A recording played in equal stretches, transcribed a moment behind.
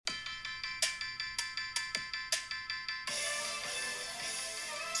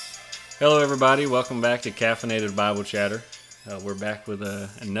Hello, everybody. Welcome back to Caffeinated Bible Chatter. We're back with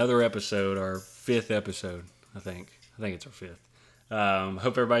another episode, our fifth episode, I think. I think it's our fifth.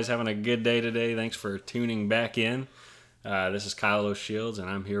 Hope everybody's having a good day today. Thanks for tuning back in. This is Kyle O'Shields, and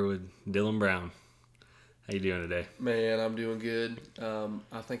I'm here with Dylan Brown. How you doing today? Man, I'm doing good.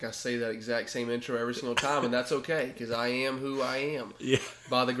 I think I say that exact same intro every single time, and that's okay, because I am who I am. Yeah.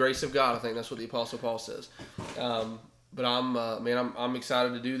 By the grace of God, I think that's what the Apostle Paul says. But I'm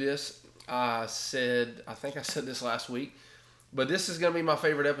excited to do this. I think I said this last week, but this is going to be my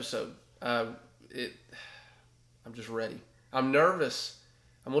favorite episode. I'm just ready. I'm nervous.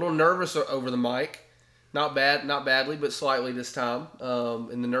 I'm a little nervous over the mic. Not badly, but slightly this time.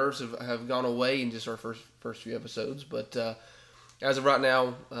 And the nerves have gone away in just our first few episodes. But as of right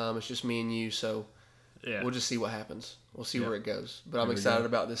now, it's just me and you. So yeah. We'll just see what happens. We'll see where it goes. But I'm excited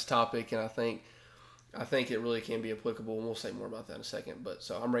about this topic, and I think it really can be applicable, and we'll say more about that in a second. But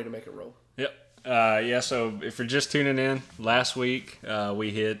so I'm ready to make it roll. Yep. So if you're just tuning in, last week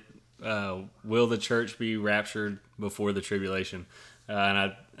we hit will the church be raptured before the tribulation?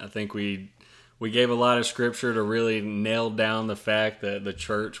 And I think we gave a lot of scripture to really nail down the fact that the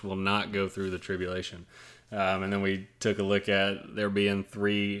church will not go through the tribulation. And then we took a look at there being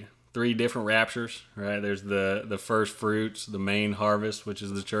three different raptures, right? There's the first fruits, the main harvest, which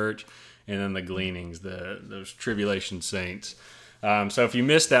is the church, and then the gleanings, those tribulation saints. So if you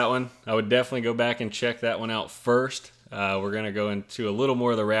missed that one, I would definitely go back and check that one out first. We're going to go into a little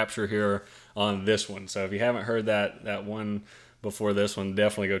more of the rapture here on this one. So if you haven't heard that one before this one,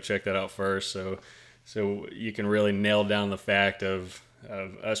 definitely go check that out first. So you can really nail down the fact of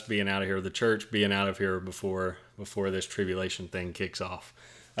us being out of here, the church being out of here before this tribulation thing kicks off.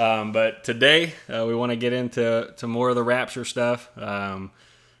 But today we want to get into more of the rapture stuff.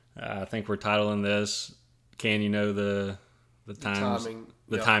 I think we're titling this, "Can you know the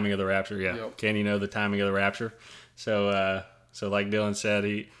timing of the rapture?" Yeah. Yep. Can you know the timing of the rapture? So like Dylan said,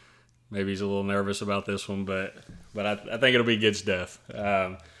 maybe he's a little nervous about this one, but I think it'll be good stuff.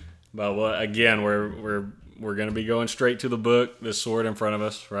 Again, we're going to be going straight to the book, this sword in front of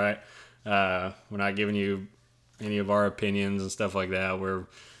us, right? We're not giving you any of our opinions and stuff like that. We're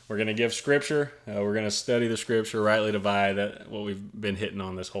going to give scripture. We're going to study the scripture, rightly divide what we've been hitting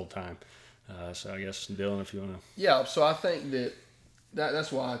on this whole time. So I guess, Dylan, if you want to. Yeah, so I think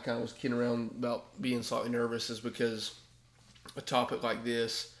that's why I kind of was kidding around about being slightly nervous, is because a topic like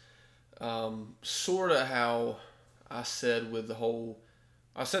this, sort of how I said with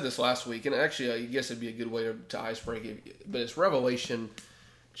I said this last week, and actually I guess it'd be a good way to icebreak it, but it's Revelation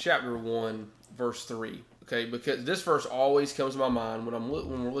chapter 1, verse 3. Okay, because this verse always comes to my mind when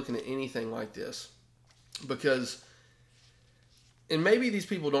we're looking at anything like this, because, and maybe these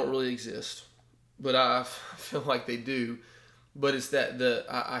people don't really exist, but I feel like they do. But it's that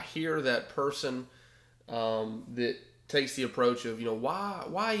I hear that person that takes the approach of,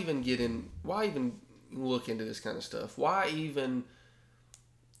 why even look into this kind of stuff? Why even,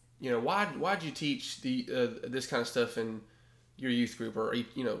 why'd you teach this kind of stuff in your youth group, or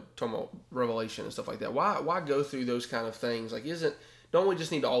talking about Revelation and stuff like that? Why go through those kind of things? Like, don't we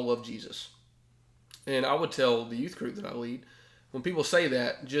just need to all love Jesus? And I would tell the youth group that I lead, when people say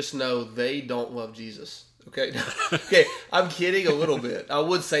that, just know they don't love Jesus. Okay, okay. I'm kidding a little bit. I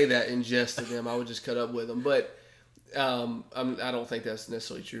would say that in jest to them. I would just cut up with them, but I don't think that's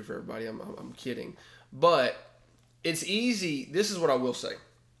necessarily true for everybody. I'm kidding, but it's easy. This is what I will say.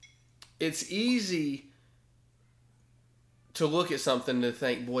 It's easy to look at something to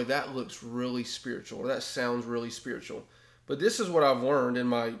think, boy, that looks really spiritual, or that sounds really spiritual. But this is what I've learned in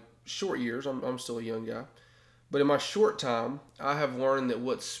my short years. I'm still a young guy, but in my short time, I have learned that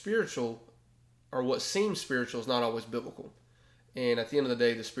what's spiritual, or what seems spiritual, is not always biblical. And at the end of the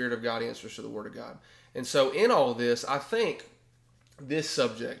day, the Spirit of God answers to the Word of God. And so in all of this, I think this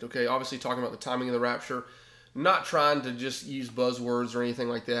subject, okay, obviously talking about the timing of the rapture, not trying to just use buzzwords or anything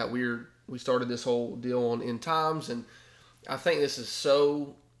like that. We started this whole deal on end times, and I think this is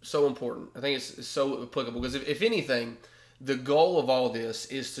so important. I think it's so applicable, because if anything, the goal of all this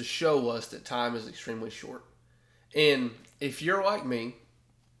is to show us that time is extremely short. And if you're like me,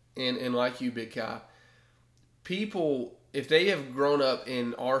 and like you, Big Kai, people, if they have grown up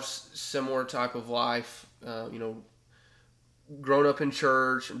in our similar type of life, grown up in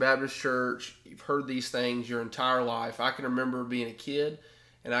church, Baptist church, you've heard these things your entire life. I can remember being a kid,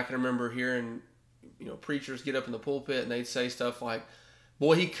 and I can remember hearing, preachers get up in the pulpit and they'd say stuff like,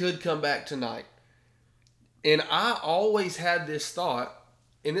 "Boy, he could come back tonight." And I always had this thought,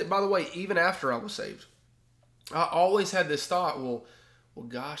 and by the way, even after I was saved, I always had this thought, well,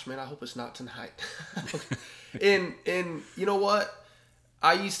 gosh, man, I hope it's not tonight. And you know what?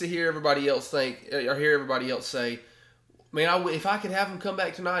 I used to hear everybody else hear everybody else say, man, if I could have him come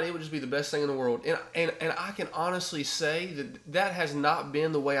back tonight, it would just be the best thing in the world. And I can honestly say that has not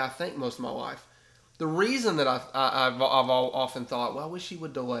been the way I think most of my life. The reason that I've often thought, well, I wish he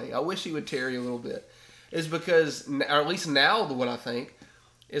would delay. I wish he would tarry a little bit, is because, or at least now what I think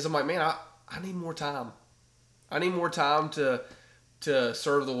is, I'm like, man, I need more time. I need more time to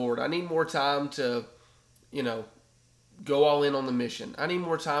serve the Lord. I need more time to, go all in on the mission. I need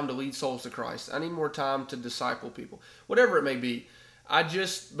more time to lead souls to Christ. I need more time to disciple people. Whatever it may be.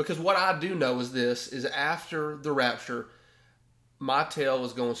 Because what I do know is after the rapture, my tail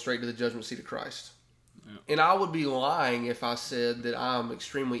is going straight to the judgment seat of Christ. Yeah. And I would be lying if I said that I'm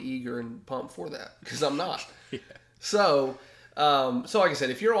extremely eager and pumped for that, because I'm not. Yeah. So like I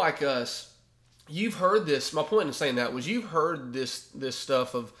said, if you're like us, you've heard this. My point in saying that was you've heard this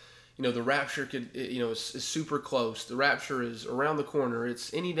stuff of, the rapture is super close. The rapture is around the corner.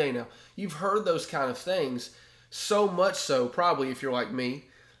 It's any day now. You've heard those kind of things, so much so, probably if you're like me,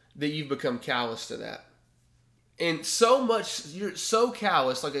 that you've become callous to that. And so much, you're so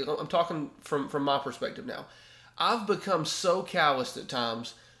callous, like I'm talking from my perspective now. I've become so calloused at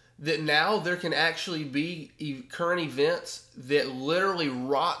times that now there can actually be current events that literally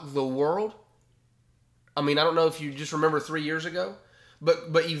rock the world. I mean, I don't know if you just remember 3 years ago,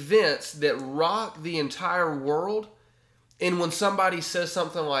 but events that rock the entire world, and when somebody says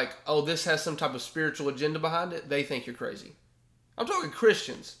something like, oh, this has some type of spiritual agenda behind it, they think you're crazy. I'm talking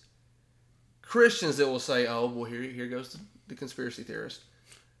Christians. Christians that will say, oh, well, here goes the conspiracy theorist.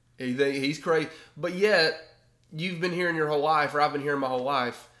 He's crazy. But yet, you've been hearing your whole life, or I've been hearing my whole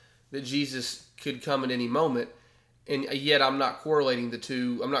life, that Jesus could come at any moment, and yet I'm not correlating the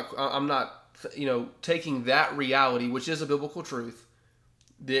two. I'm not taking that reality, which is a biblical truth,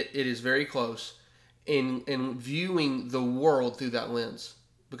 that it is very close, and viewing the world through that lens,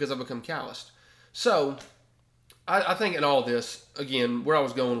 because I've become calloused. So, I think in all this, again, where I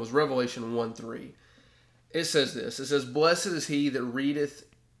was going was Revelation 1:3. It says this. It says, blessed is he that readeth,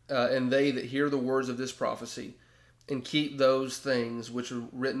 and they that hear the words of this prophecy, and keep those things which are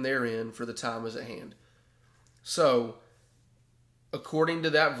written therein, for the time is at hand. So, according to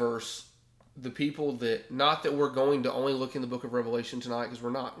that verse, the people that, not that we're going to only look in the book of Revelation tonight, because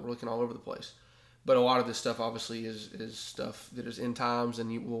we're not. We're looking all over the place. But a lot of this stuff obviously is stuff that is end times,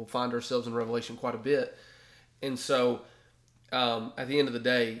 and we'll find ourselves in Revelation quite a bit. And so, at the end of the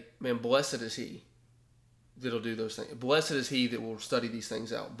day, man, blessed is he that'll do those things. Blessed is he that will study these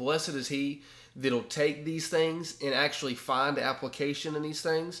things out. Blessed is he that'll take these things and actually find application in these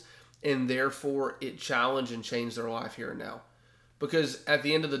things, and therefore it challenge and change their life here and now. Because at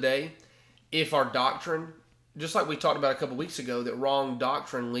the end of the day, if our doctrine, just like we talked about a couple weeks ago, that wrong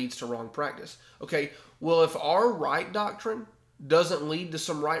doctrine leads to wrong practice. Okay, well, if our right doctrine doesn't lead to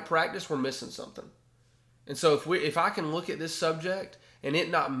some right practice, we're missing something. And so if I can look at this subject and it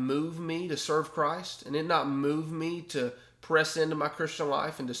not move me to serve Christ, and it not move me to press into my Christian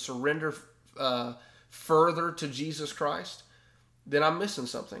life and to surrender further to Jesus Christ, then I'm missing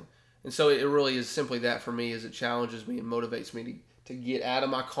something. And so it really is simply that for me, is it challenges me and motivates me to get out of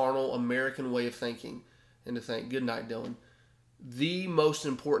my carnal American way of thinking and to think, good night, Dylan. The most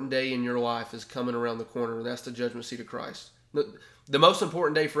important day in your life is coming around the corner, and that's the judgment seat of Christ. The most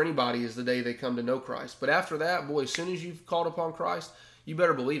important day for anybody is the day they come to know Christ. But after that, boy, as soon as you've called upon Christ, you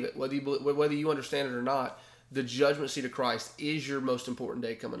better believe it. Whether you understand it or not, the judgment seat of Christ is your most important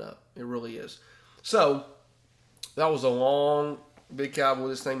day coming up. It really is. So, that was a long, big cowboy.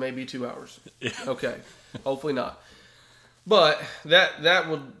 This thing may be 2 hours. Yeah. Okay. Hopefully not. But that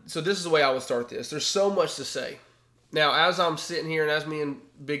would, so this is the way I would start this. There's so much to say. Now, as I'm sitting here, and as me and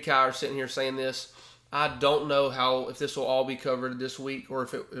Big Cow are sitting here saying this, I don't know if this will all be covered this week, or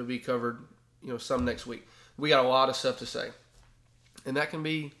if it'll be covered, some next week. We got a lot of stuff to say, and that can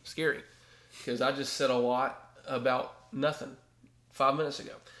be scary, because I just said a lot about nothing 5 minutes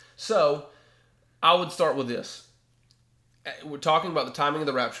ago. So I would start with this. We're talking about the timing of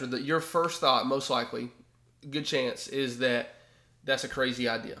the rapture. That your first thought, most likely, good chance, is that that's a crazy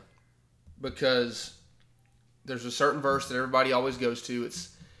idea, because there's a certain verse that everybody always goes to.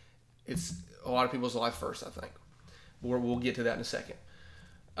 It's a lot of people's life first, I think. We'll get to that in a second.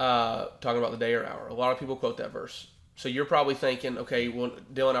 Talking about the day or hour. A lot of people quote that verse. So you're probably thinking, okay, well,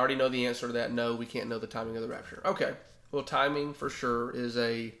 Dylan, I already know the answer to that. No, we can't know the timing of the rapture. Okay. Well, timing for sure is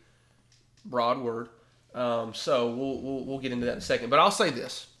a broad word. So we'll get into that in a second. But I'll say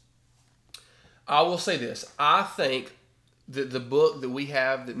this. I will say this. I think that the book that we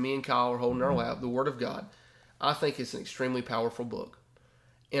have, that me and Kyle are holding in our lap, the Word of God, I think it's an extremely powerful book.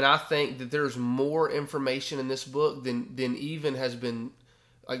 And I think that there's more information in this book than even has been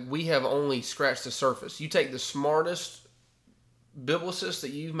Like, we have only scratched the surface. You take the smartest biblicists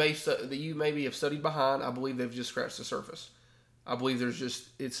that you maybe have studied behind, I believe they've just scratched the surface. I believe there's just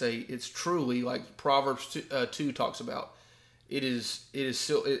it's truly like Proverbs 2 talks about.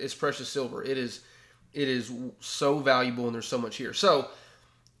 It's precious silver. It is so valuable, and there's so much here. So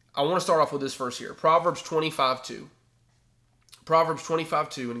I want to start off with this verse here, Proverbs 25:2. Proverbs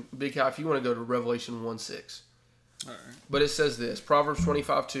 25:2, and Big Guy, if you want to go to Revelation 1:6. All right. But it says this, Proverbs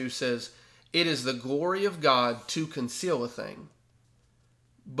 25:2 says, "It is the glory of God to conceal a thing,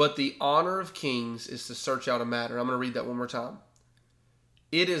 but the honor of kings is to search out a matter." I'm going to read that one more time.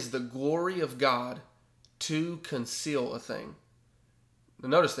 It is the glory of God to conceal a thing. Now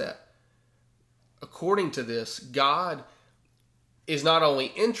notice that. According to this, God is not only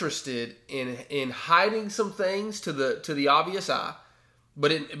interested in hiding some things to the obvious eye,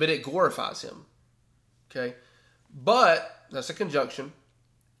 but it glorifies him. Okay? But, that's a conjunction,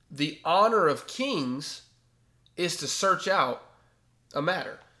 the honor of kings is to search out a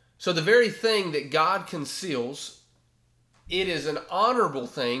matter. So the very thing that God conceals, it is an honorable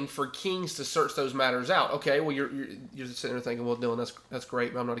thing for kings to search those matters out. Okay, well, you're just sitting there thinking, well, Dylan, that's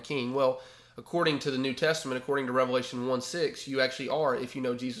great, but I'm not a king. Well, according to the New Testament, according to Revelation 1:6, you actually are if you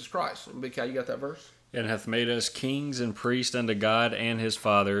know Jesus Christ. And Big Cal, you got that verse? And hath made us kings and priests unto God and his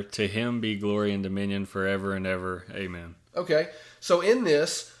Father. To him be glory and dominion forever and ever. Amen. Okay, so in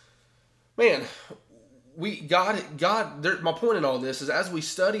this, man, my point in all this is, as we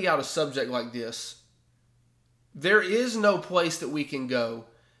study out a subject like this, there is no place that we can go.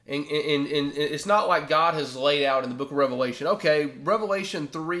 And it's not like God has laid out in the book of Revelation. Okay, Revelation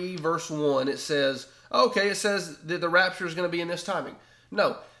 3 verse 1, it says that the rapture is going to be in this timing.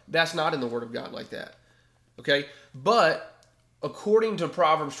 No, that's not in the Word of God like that. Okay, but according to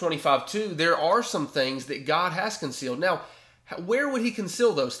Proverbs 25:2, there are some things that God has concealed. Now, where would he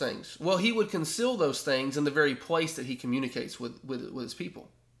conceal those things? Well, he would conceal those things in the very place that he communicates with his people.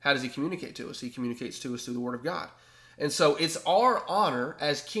 How does he communicate to us? He communicates to us through the Word of God. And so it's our honor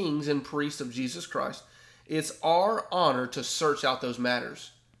as kings and priests of Jesus Christ, it's our honor to search out those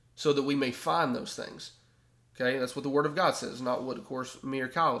matters so that we may find those things. Okay, that's what the Word of God says, not what, of course, me or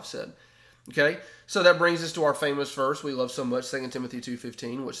Kyle have said. Okay, so that brings us to our famous verse we love so much, 2 Timothy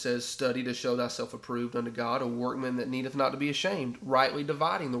 2:15, which says, "Study to show thyself approved unto God, a workman that needeth not to be ashamed, rightly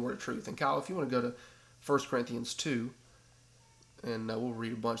dividing the word of truth." And Kyle, if you want to go to 1 Corinthians 2, and we'll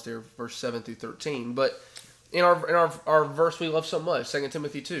read a bunch there, verse 7 through 13. But in our verse we love so much, 2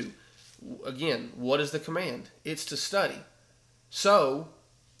 Timothy 2, again, what is the command? It's to study. So,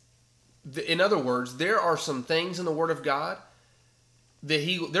 in other words, there are some things in the Word of God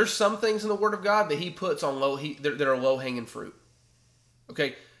there's some things in the Word of God that he puts on that are low-hanging fruit.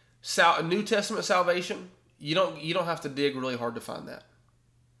 Okay, New Testament salvation, you don't have to dig really hard to find that.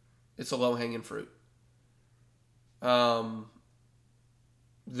 It's a low-hanging fruit. The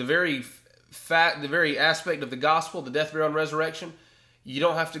very aspect of the gospel, the death, burial, and resurrection, you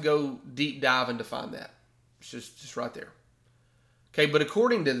don't have to go deep diving to find that. It's just right there. Okay, but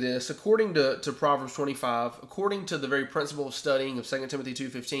according to this, according to Proverbs 25, according to the very principle of studying of 2 Timothy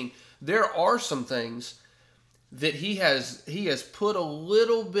 2:15, there are some things that he has put a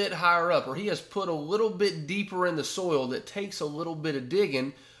little bit higher up, or he has put a little bit deeper in the soil that takes a little bit of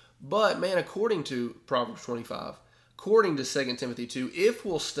digging. But man, according to Proverbs 25, according to 2 Timothy 2, if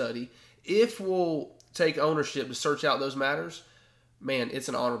we'll study, if we'll take ownership to search out those matters, man, it's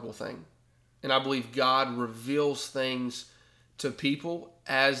an honorable thing. And I believe God reveals things to people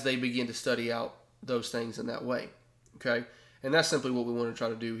as they begin to study out those things in that way. Okay? And that's simply what we want to try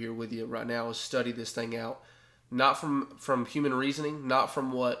to do here with you right now, is study this thing out. Not from human reasoning, not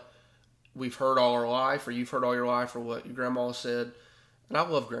from what we've heard all our life, or you've heard all your life, or what your grandma said. And I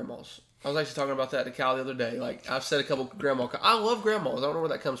love grandmas. I was actually talking about that to Cal the other day. Like, I've said a couple grandma. I love grandmas. I don't know where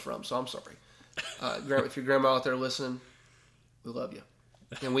that comes from, so I'm sorry. If your grandma out there listening, we love you.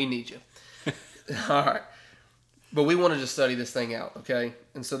 And we need you. All right. But we wanted to study this thing out, okay?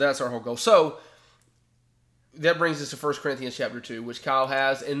 And so that's our whole goal. So that brings us to 1 Corinthians chapter 2, which Kyle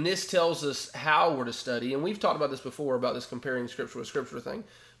has. And this tells us how we're to study. And we've talked about this before, about this comparing Scripture with Scripture thing.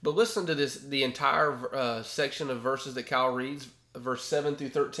 But listen to this, the entire section of verses that Kyle reads, verse 7 through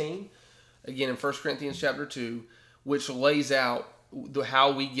 13. Again, in 1 Corinthians chapter 2, which lays out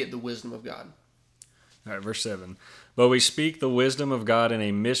how we get the wisdom of God. All right, verse 7. But we speak the wisdom of God in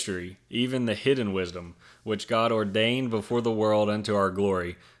a mystery, even the hidden wisdom, which God ordained before the world unto our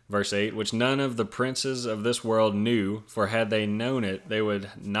glory. Verse 8, which none of the princes of this world knew, for had they known it, they would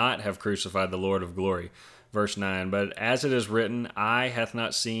not have crucified the Lord of glory. Verse 9, but as it is written, eye hath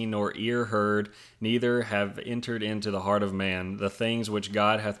not seen nor ear heard, neither have entered into the heart of man the things which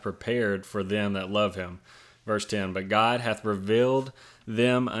God hath prepared for them that love him. Verse 10, but God hath revealed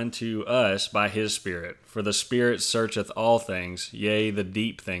them unto us by his Spirit. For the Spirit searcheth all things, yea, the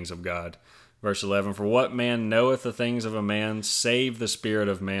deep things of God. Verse 11, for what man knoweth the things of a man, save the spirit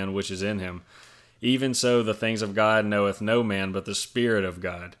of man which is in him? Even so the things of God knoweth no man, but the Spirit of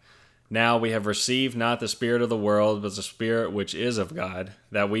God. Now we have received not the spirit of the world, but the Spirit which is of God,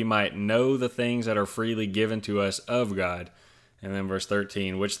 that we might know the things that are freely given to us of God. And then verse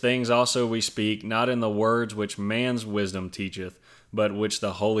 13, which things also we speak, not in the words which man's wisdom teacheth, but which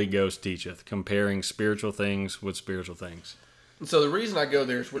the Holy Ghost teacheth, comparing spiritual things with spiritual things. And so the reason I go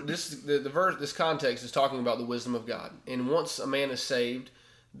there is this context is talking about the wisdom of God. And once a man is saved,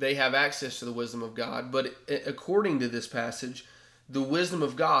 they have access to the wisdom of God. But according to this passage, the wisdom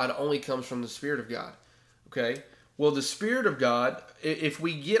of God only comes from the Spirit of God. Okay? Well, the Spirit of God, if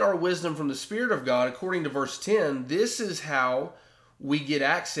we get our wisdom from the Spirit of God, according to verse 10, this is how we get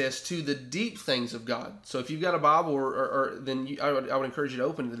access to the deep things of God. So if you've got a Bible, then I would encourage you to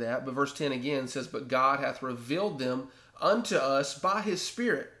open to that. But verse 10 again says, but God hath revealed them unto us by his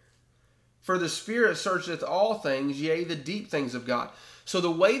Spirit. For the Spirit searcheth all things, yea, the deep things of God. So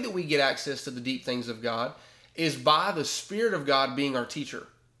the way that we get access to the deep things of God is by the Spirit of God being our teacher.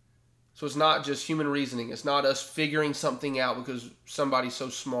 So it's not just human reasoning. It's not us figuring something out because somebody's so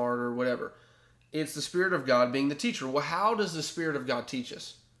smart or whatever. It's the Spirit of God being the teacher. Well, how does the Spirit of God teach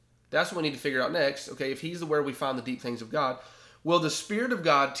us? That's what we need to figure out next. Okay, if he's where we find the deep things of God. Well, the Spirit of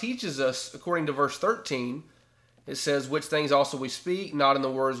God teaches us, according to verse 13, it says, which things also we speak, not in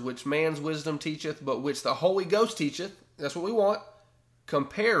the words which man's wisdom teacheth, but which the Holy Ghost teacheth. That's what we want.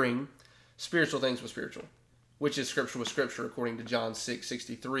 Comparing spiritual things with spiritual, which is Scripture with Scripture, according to John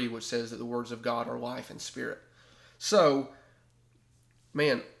 6:63, which says that the words of God are life and spirit. So,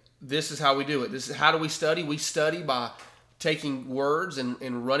 man, this is how we do it. This is how do we study? We study by taking words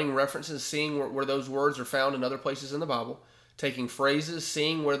and running references, seeing where those words are found in other places in the Bible, taking phrases,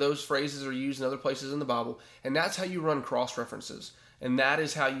 seeing where those phrases are used in other places in the Bible, and that's how you run cross-references. And that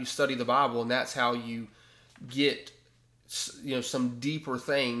is how you study the Bible, and that's how you get some deeper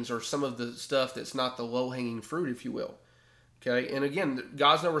things or some of the stuff that's not the low-hanging fruit, if you will. Okay, and again,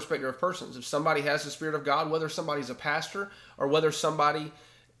 God's no respecter of persons. If somebody has the Spirit of God, whether somebody's a pastor or whether somebody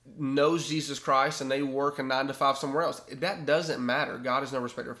knows Jesus Christ and they work a 9-to-5 somewhere else, that doesn't matter. God is no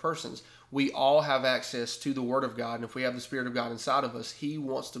respecter of persons. We all have access to the Word of God, and if we have the Spirit of God inside of us, he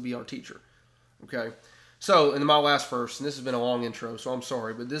wants to be our teacher. Okay, so in my last verse, and this has been a long intro, so I'm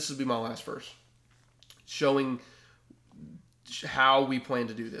sorry, but this will be my last verse, showing how we plan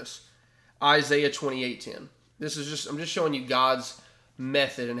to do this. Isaiah 28:10. I'm just showing you God's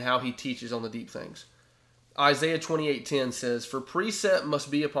method and how he teaches on the deep things. Isaiah 28:10 says, for precept must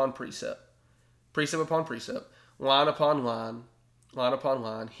be upon precept, precept upon precept, line upon line, line upon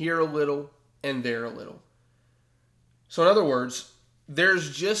line, here a little and there a little. So in other words,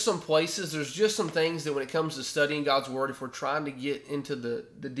 there's just some places, there's just some things that when it comes to studying God's Word, if we're trying to get into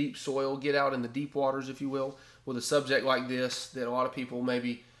the deep soil, get out in the deep waters, if you will, with a subject like this that a lot of people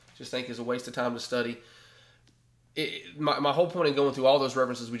maybe just think is a waste of time to study. My whole point in going through all those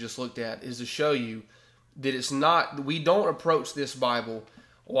references we just looked at is to show you that it's not, we don't approach this Bible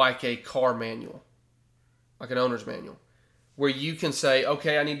like a car manual, like an owner's manual, where you can say,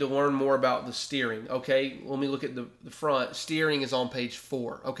 okay, I need to learn more about the steering. Okay, let me look at the front. Steering is on page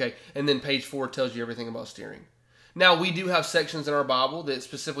 4. Okay, and then page 4 tells you everything about steering. Now, we do have sections in our Bible that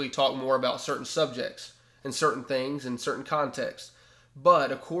specifically talk more about certain subjects and certain things in certain contexts.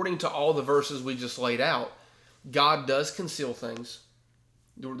 But according to all the verses we just laid out, God does conceal things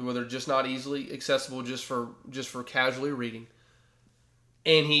where they're just not easily accessible just for casually reading.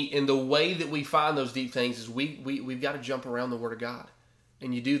 And the way that we find those deep things is we've got to jump around the Word of God.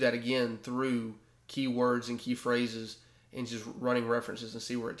 And you do that again through key words and key phrases and just running references and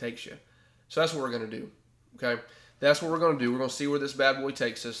see where it takes you. So that's what we're going to do. Okay? That's what we're going to do. We're going to see where this bad boy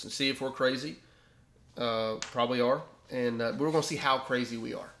takes us and see if we're crazy. Probably are. And we're going to see how crazy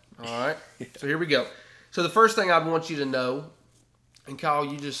we are. All right? So here we go. So the first thing I'd want you to know, and Kyle,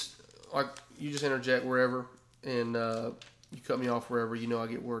 you just interject wherever, and you cut me off wherever. You know I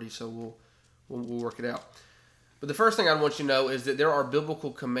get wordy, so we'll work it out. But the first thing I want you to know is that there are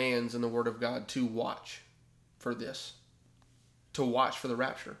biblical commands in the Word of God to watch for this, to watch for the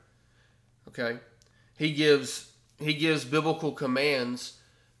rapture. Okay, he gives biblical commands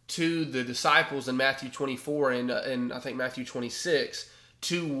to the disciples in Matthew 24 and I think Matthew 26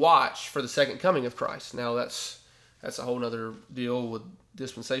 to watch for the second coming of Christ. Now that's a whole other deal with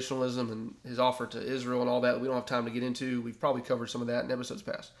dispensationalism and his offer to Israel and all that. We don't have time to get into. We've probably covered some of that in episodes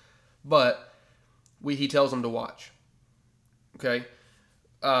past. But he tells them to watch. Okay?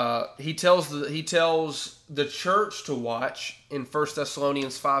 He tells the church to watch in 1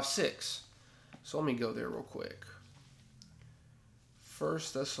 Thessalonians 5:6. So let me go there real quick.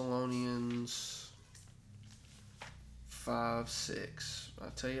 1 Thessalonians 5:6. I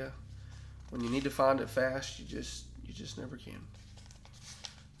tell you, when you need to find it fast, you just never can.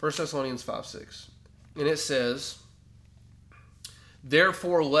 1 Thessalonians 5:6. And it says,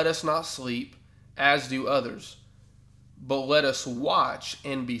 "Therefore let us not sleep, as do others, but let us watch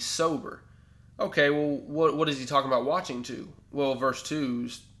and be sober." Okay, well, what is he talking about watching to? Well, verse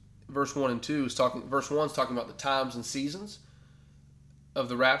 1 and 2 is talking. Verse 1 is talking about the times and seasons of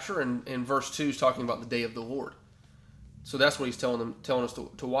the rapture, and verse 2 is talking about the day of the Lord. So that's what he's telling us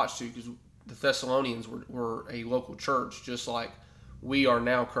to watch to, because the Thessalonians were a local church, just like we are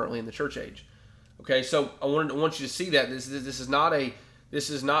now currently in the church age. Okay, so I want you to see that this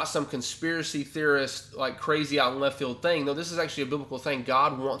is not some conspiracy theorist, like crazy out in left field thing. No, this is actually a biblical thing.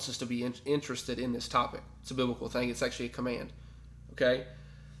 God wants us to be interested in this topic. It's a biblical thing. It's actually a command. Okay.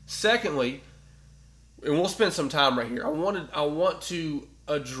 Secondly, and we'll spend some time right here. I want to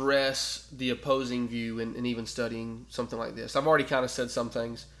address the opposing view and even studying something like this. I've already kind of said some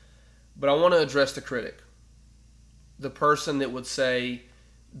things, but I want to address the critic, the person that would say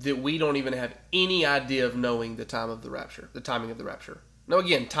that we don't even have any idea of knowing the timing of the rapture. Now,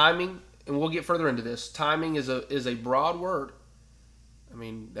 again, timing, and we'll get further into this. Timing is a broad word. I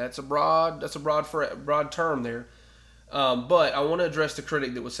mean, that's a broad term there. But I want to address the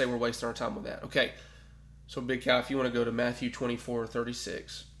critic that would say we're wasting our time with that. Okay, so Big Cow, if you want to go to Matthew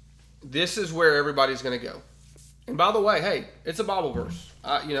 24:36, this is where everybody's going to go. And by the way, hey, it's a Bible verse.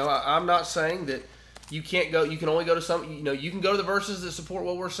 I'm not saying that you can't go. You can only go to some. You can go to the verses that support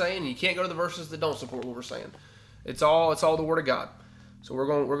what we're saying, and you can't go to the verses that don't support what we're saying. It's all the Word of God. So we're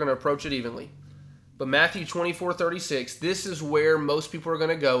going to approach it evenly. But Matthew 24:36, this is where most people are going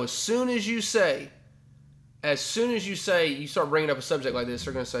to go. As soon as you start bringing up a subject like this,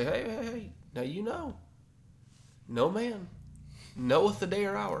 they're going to say, hey, now no man knoweth the day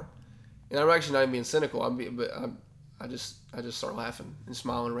or hour. And I'm actually not even being cynical. I just start laughing and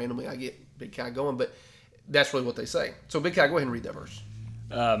smiling randomly. I get Big Cat going, but that's really what they say. So Big Cat, go ahead and read that verse.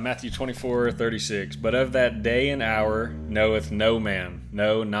 Matthew 24:36. But of that day and hour knoweth no man,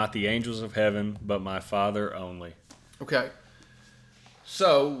 no, not the angels of heaven, but my Father only. Okay.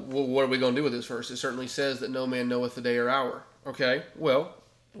 So, what are we going to do with this verse? It certainly says that no man knoweth the day or hour. Okay. Well,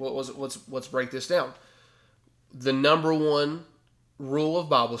 let's break this down. The number one rule of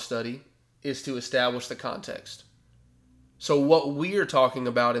Bible study is to establish the context. So what we are talking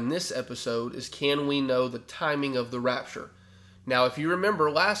about in this episode is, can we know the timing of the rapture? Now, if you remember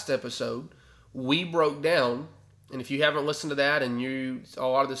last episode, we broke down, and if you haven't listened to that and a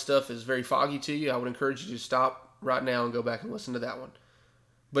lot of this stuff is very foggy to you, I would encourage you to stop right now and go back and listen to that one.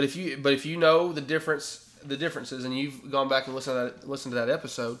 But if you know the differences, and you've gone back and listened to that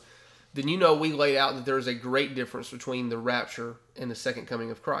episode, then we laid out that there is a great difference between the rapture and the second coming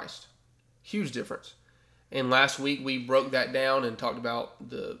of Christ. Huge difference. And last week we broke that down and talked about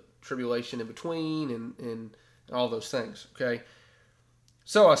the tribulation in between and all those things. Okay.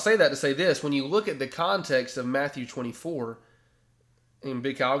 So I say that to say this: when you look at the context of Matthew 24, and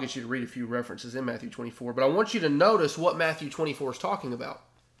Big Kyle, I'll get you to read a few references in Matthew 24, but I want you to notice what Matthew 24 is talking about.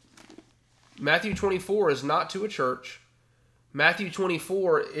 Matthew 24 is not to a church. Matthew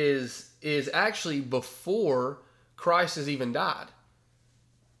 24 is actually before Christ has even died.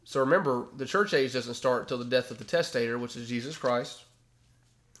 So remember, the church age doesn't start until the death of the testator, which is Jesus Christ.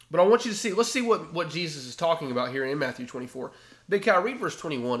 But I want you to see, let's see what Jesus is talking about here in Matthew 24. Big Cow, read verse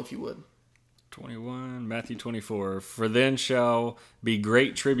 21 if you would. 21, Matthew 24. For then shall be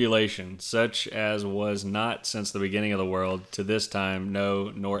great tribulation, such as was not since the beginning of the world, to this time, no,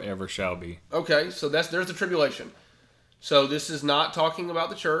 nor ever shall be. Okay, so there's the tribulation. So this is not talking about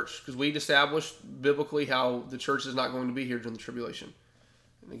the church, because we'd established biblically how the church is not going to be here during the tribulation.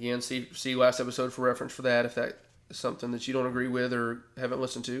 And again, see last episode for reference for that, if that is something that you don't agree with or haven't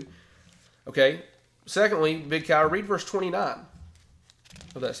listened to. Okay. Secondly, Big Cow, read verse 29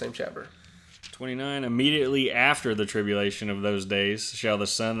 of that same chapter. 29, immediately after the tribulation of those days shall the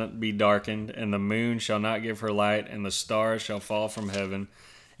sun be darkened, and the moon shall not give her light, and the stars shall fall from heaven,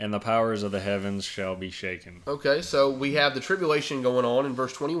 and the powers of the heavens shall be shaken. Okay, so we have the tribulation going on in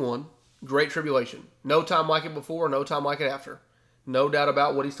verse 21. Great tribulation. No time like it before, no time like it after. No doubt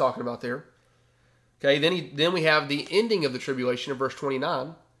about what he's talking about there. Okay, then we have the ending of the tribulation in verse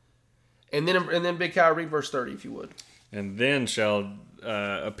 29. And then Big Cow, read verse 30 if you would. And then shall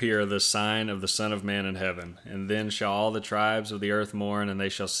appear the sign of the Son of Man in heaven. And then shall all the tribes of the earth mourn, and they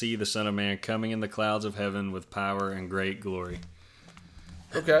shall see the Son of Man coming in the clouds of heaven with power and great glory.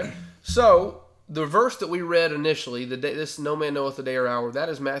 Okay, so the verse that we read initially, the day, this no man knoweth the day or hour, that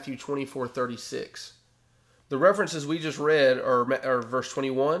is Matthew 24:36. The references we just read are verse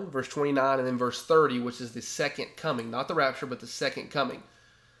 21, verse 29, and then verse 30, which is the second coming. Not the rapture, but the second coming.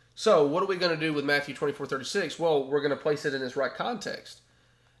 So what are we going to do with Matthew 24:36? Well, we're going to place it in its right context.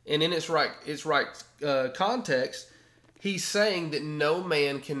 And in its right context, he's saying that no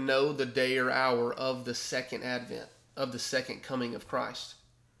man can know the day or hour of the second advent, of the second coming of Christ.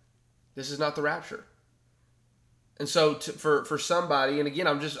 This is not the rapture. And so for somebody, and again,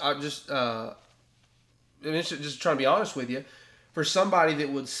 I'm just trying to be honest with you, for somebody that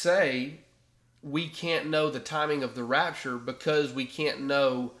would say we can't know the timing of the rapture because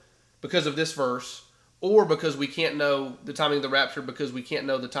of this verse, or because we can't know the timing of the rapture because we can't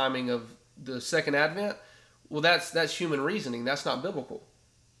know the timing of the second advent, well, that's human reasoning. That's not biblical.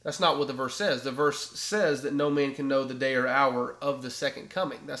 That's not what the verse says. The verse says that no man can know the day or hour of the second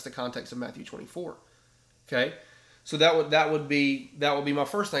coming. That's the context of Matthew 24. Okay, so that would be my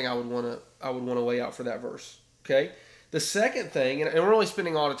first thing I would want to lay out for that verse. Okay, the second thing, and we're only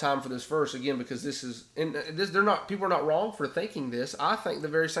spending a lot of time for this verse again because people are not wrong for thinking this. I think the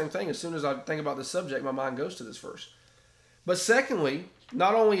very same thing. As soon as I think about this subject, my mind goes to this verse. But secondly,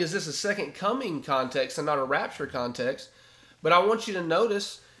 not only is this a second coming context and not a rapture context, but I want you to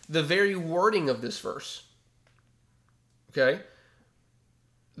notice the very wording of this verse. Okay?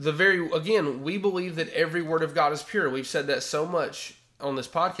 Again, we believe that every word of God is pure. We've said that so much on this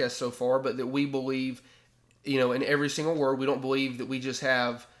podcast so far, but that we believe, in every single word. We don't believe that we just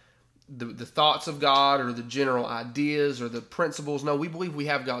have the thoughts of God or the general ideas or the principles. No, we believe we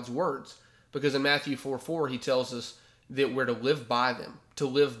have God's words. Because in Matthew 4:4, he tells us that we're to live by them, to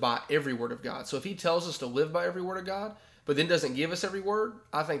live by every word of God. So if he tells us to live by every word of God, but then doesn't give us every word,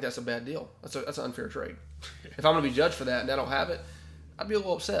 I think that's a bad deal. That's an unfair trade. If I'm going to be judged for that and I don't have it, I'd be a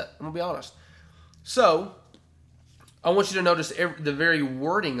little upset. I'm going to be honest. So I want you to notice the very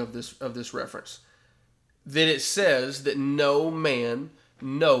wording of this reference. That it says that no man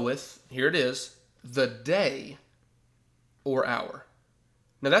knoweth, here it is, the day or hour.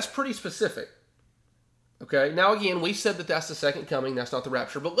 Now that's pretty specific. Okay, now again, we said that that's the second coming, that's not the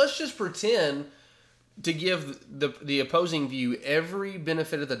rapture, but let's just pretend to give the opposing view every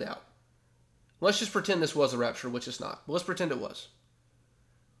benefit of the doubt. Let's just pretend this was a rapture, which it's not. But let's pretend it was.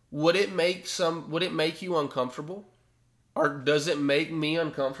 Would it make you uncomfortable? Or does it make me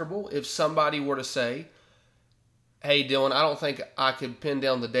uncomfortable if somebody were to say, hey, Dylan, I don't think I could pin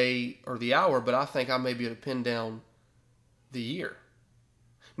down the day or the hour, but I think I may be able to pin down the year.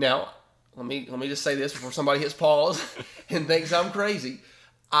 Now, let me just say this before somebody hits pause and thinks I'm crazy.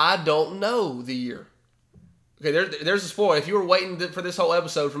 I don't know the year. Okay, there's a spoiler. If you were waiting for this whole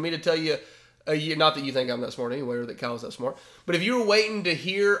episode for me to tell you a year, not that you think I'm that smart anyway, or that Kyle's that smart, but if you were waiting to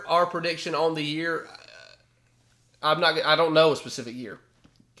hear our prediction on the year, I don't know a specific year.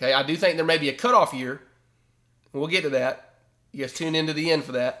 Okay, I do think there may be a cutoff year. We'll get to that. You guys tune into the end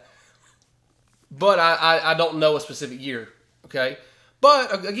for that. But I don't know a specific year. Okay,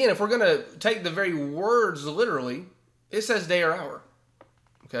 but again, if we're going to take the very words literally, it says day or hour.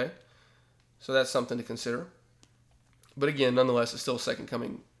 Okay, so that's something to consider. But again, nonetheless, it's still a second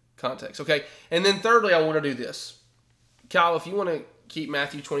coming context. Okay, and then thirdly, I want to do this. Kyle, if you want to keep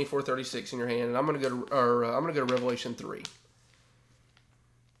Matthew 24:36 in your hand, and I'm going to go to Revelation 3.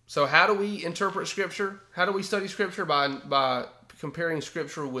 So how do we interpret Scripture? How do we study Scripture? By comparing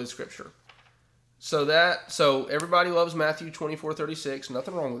Scripture with Scripture. So everybody loves Matthew 24:36.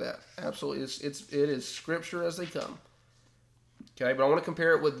 Nothing wrong with that. Absolutely, it is Scripture as they come. Okay, but I want to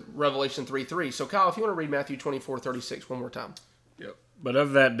compare it with Revelation 3:3. So Kyle, if you want to read Matthew 24:36 one more time. Yep. But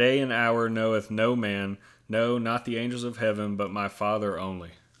of that day and hour knoweth no man, no, not the angels of heaven, but my Father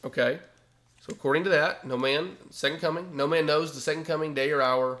only. Okay. So according to that, no man, second coming, no man knows the second coming day or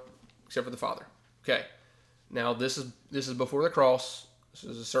hour except for the Father. Okay. Now this is before the cross. This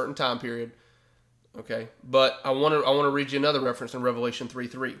is a certain time period. Okay. But I want to read you another reference in Revelation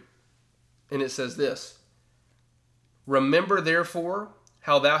 3:3. And it says this: Remember therefore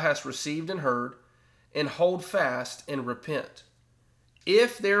how thou hast received and heard, and hold fast and repent.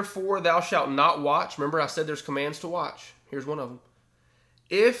 If therefore thou shalt not watch, remember I said there's commands to watch. Here's one of them.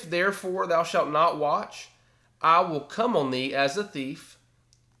 If therefore thou shalt not watch, I will come on thee as a thief,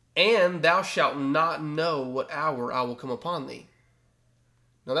 and thou shalt not know what hour I will come upon thee.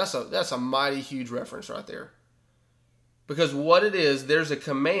 Now that's a mighty huge reference right there. Because what it is, there's a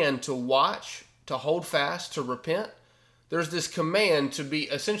command to watch, to hold fast, to repent. there's this command to be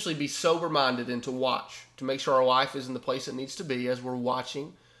essentially be sober-minded and to watch, to make sure our life is in the place it needs to be as we're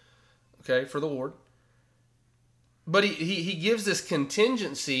watching, okay, for the Lord. But he gives this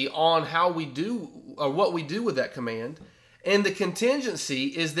contingency on how we do, or what we do with that command. And the contingency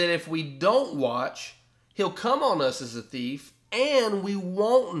is that if we don't watch, he'll come on us as a thief, and we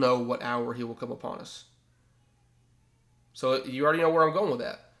won't know what hour he will come upon us. So you already know where I'm going with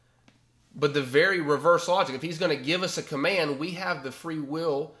that. But the very reverse logic, if he's going to give us a command, we have the free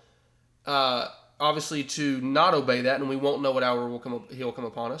will, obviously, to not obey that, and we won't know what hour he'll come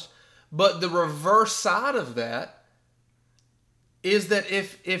upon us. But the reverse side of that is that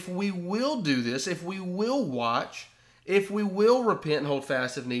if we will do this, if we will watch, if we will repent and hold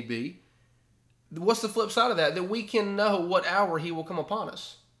fast if need be, what's the flip side of that? That we can know what hour he will come upon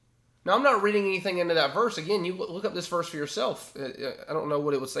us. Now, I'm not reading anything into that verse. Again, you look up this verse for yourself. I don't know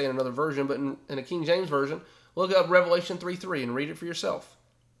what it would say in another version, but in a King James version, look up Revelation 3:3 and read it for yourself.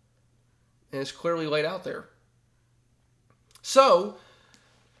 And it's clearly laid out there. So,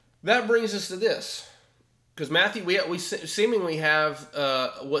 that brings us to this. Because Matthew, we seemingly have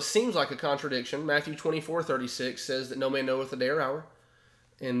what seems like a contradiction. Matthew 24:36 says that no man knoweth the day or hour.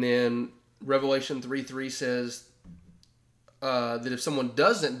 And then Revelation 3:3 says that if someone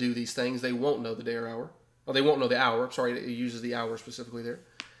doesn't do these things, they won't know the day or hour. Or they won't know the hour. Sorry, it uses the hour specifically there.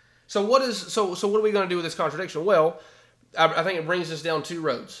 So what are we going to do with this contradiction? Well, I think it brings us down two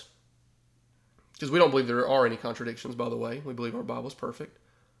roads. Because we don't believe there are any contradictions, by the way. We believe our Bible is perfect.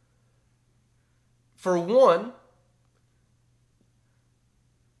 For one,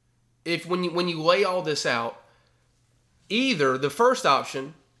 when you lay all this out, either the first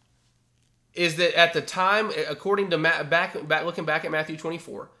option is that at the time, according to looking back at Matthew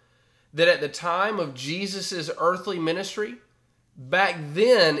 24, that at the time of Jesus' earthly ministry, back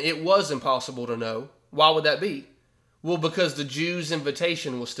then it was impossible to know. Why would that be? Well, because the Jews'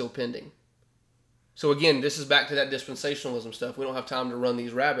 invitation was still pending. So again, this is back to that dispensationalism stuff. We don't have time to run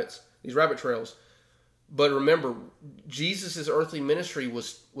these rabbit trails. But remember, Jesus' earthly ministry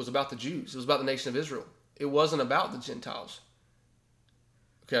was about the Jews. It was about the nation of Israel. It wasn't about the Gentiles.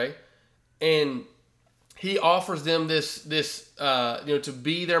 Okay? And he offers them this to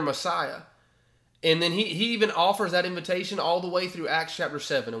be their Messiah. And then he even offers that invitation all the way through Acts chapter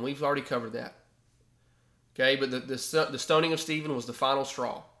 7, and we've already covered that. Okay? But the stoning of Stephen was the final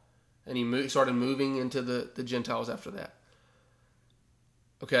straw. And he started moving into the Gentiles after that.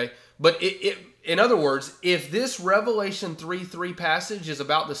 Okay? But in other words, if this Revelation 3:3 passage is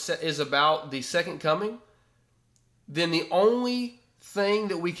about the second coming, then the only thing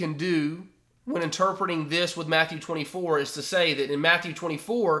that we can do when interpreting this with Matthew 24 is to say that in Matthew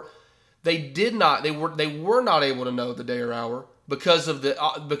 24 they were not able to know the day or hour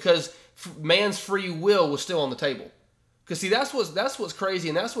because man's free will was still on the table. Because see, that's what's crazy,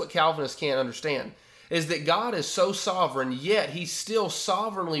 and that's what Calvinists can't understand, is that God is so sovereign, yet he still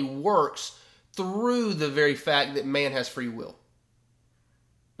sovereignly works through the very fact that man has free will.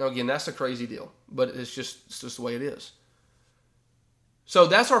 Now again, that's a crazy deal, but it's just the way it is. So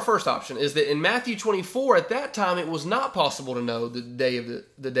that's our first option, is that in Matthew 24, at that time, it was not possible to know the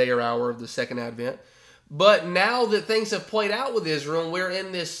day or hour of the second advent. But now that things have played out with Israel, and we're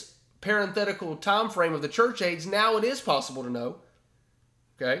in this parenthetical time frame of the church age, now it is possible to know.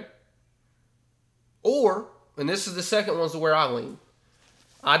 Okay? Or, and this is the second one's where I lean,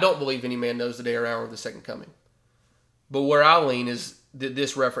 I don't believe any man knows the day or hour of the second coming. But where I lean is that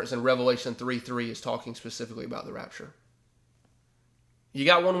this reference in Revelation 3:3 is talking specifically about the rapture. You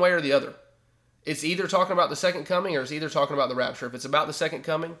got one way or the other. It's either talking about the second coming or it's either talking about the rapture. If it's about the second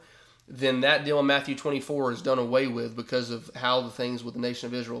coming, then that deal in Matthew 24 is done away with because of how the things with the nation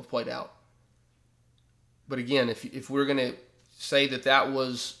of Israel have played out. But again, if we're going to say that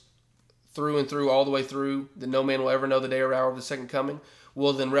was through and through, all the way through, that no man will ever know the day or hour of the second coming,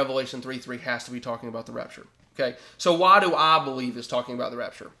 well, then Revelation 3:3 has to be talking about the rapture. Okay, so why do I believe it's talking about the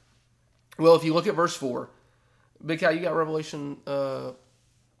rapture? Well, if you look at verse 4, Big Cal, you got Revelation, go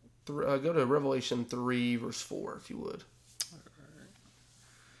to Revelation 3, verse 4, if you would.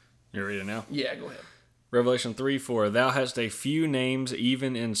 You read it now? Yeah, go ahead. Revelation 3:4, Thou hast a few names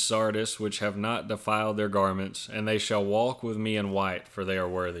even in Sardis, which have not defiled their garments, and they shall walk with me in white, for they are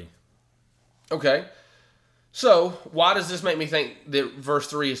worthy. Okay, so why does this make me think that verse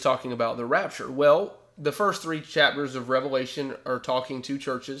 3 is talking about the rapture? Well, the first 3 chapters of Revelation are talking to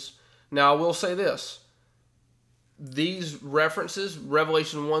churches. Now, I will say this. These references,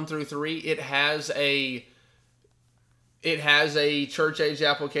 Revelation 1 through 3, it has a church age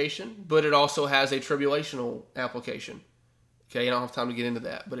application, but it also has a tribulational application. Okay, I don't have time to get into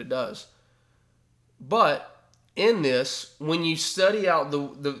that, but it does. But in this, when you study out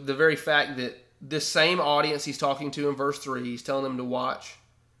the very fact that this same audience he's talking to in verse 3, he's telling them to watch,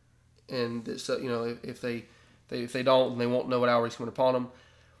 and so, if they don't, they won't know what hour he's coming upon them.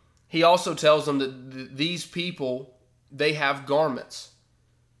 He also tells them that these people, they have garments,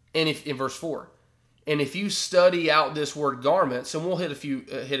 and if in verse 4, and if you study out this word garments, and we'll hit a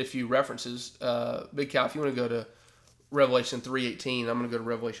few references. Big Cal, if you want to go to Revelation 3:18, I'm going to go to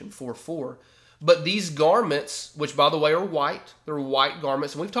Revelation 4:4. But these garments, which by the way are white, they're white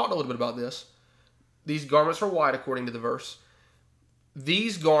garments, and we've talked a little bit about this. These garments are white according to the verse.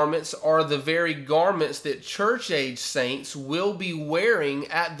 These garments are the very garments that church-age saints will be wearing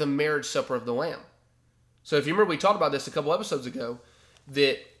at the marriage supper of the Lamb. So if you remember, we talked about this a couple episodes ago,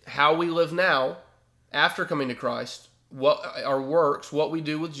 that how we live now after coming to Christ, what our works, what we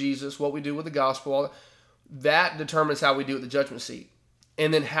do with Jesus, what we do with the gospel, that determines how we do at the judgment seat.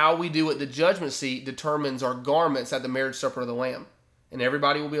 And then how we do at the judgment seat determines our garments at the marriage supper of the Lamb. And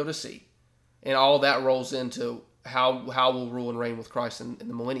everybody will be able to see. And all that rolls into how we'll rule and reign with Christ in the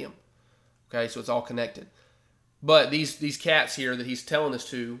millennium. Okay, so it's all connected. But these cats here that he's telling us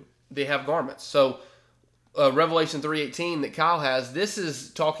to, they have garments. So Revelation 3:18 that Kyle has, this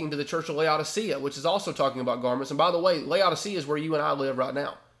is talking to the church of Laodicea, which is also talking about garments. And by the way, Laodicea is where you and I live right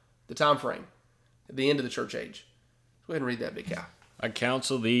now, the time frame, at the end of the church age. Go ahead and read that, Big Kyle. I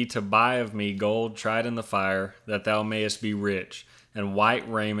counsel thee to buy of me gold tried in the fire, that thou mayest be rich, and white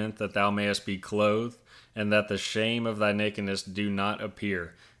raiment, that thou mayest be clothed, and that the shame of thy nakedness do not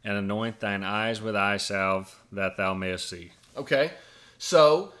appear, and anoint thine eyes with eye salve, that thou mayest see. Okay,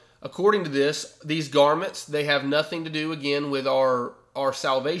 so according to this, these garments, they have nothing to do, again, with our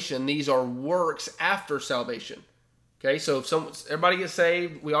salvation. These are works after salvation. Okay, so if everybody gets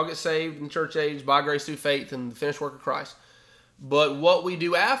saved, we all get saved in church age by grace through faith and the finished work of Christ. But what we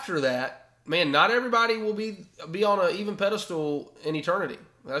do after that, man, not everybody will be on an even pedestal in eternity.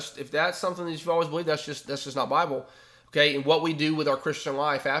 If that's something that you've always believed, that's just not Bible. Okay, and what we do with our Christian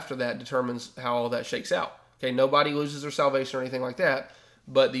life after that determines how all that shakes out. Okay, nobody loses their salvation or anything like that,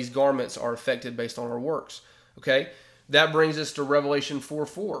 but these garments are affected based on our works. Okay, that brings us to Revelation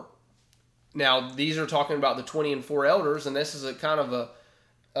 4:4. Now, these are talking about the 20 and 4 elders, and this is a kind of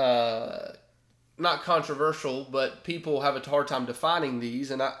a not controversial, but people have a hard time defining these.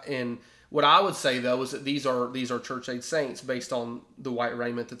 And what I would say though is that these are church-age saints based on the white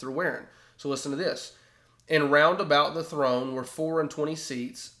raiment that they're wearing. So listen to this. And round about the throne were 24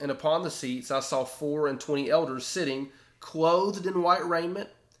 seats, and upon the seats I saw 24 elders sitting, clothed in white raiment.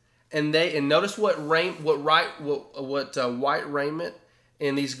 And notice what white raiment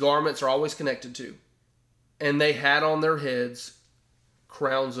and these garments are always connected to. And they had on their heads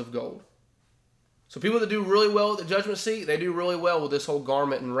crowns of gold. So people that do really well at the judgment seat, they do really well with this whole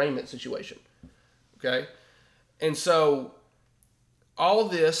garment and raiment situation. Okay? And so all of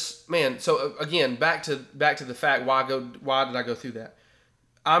this, man, so again, back to the fact why did I go through that?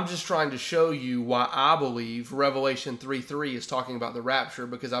 I'm just trying to show you why I believe Revelation 3:3 is talking about the rapture,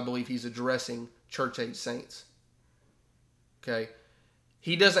 because I believe he's addressing church age saints. Okay?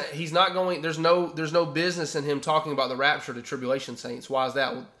 He's not going, there's no business in him talking about the rapture to tribulation saints. Why is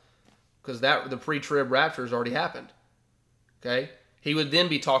that? Because the pre-trib rapture has already happened. Okay? He would then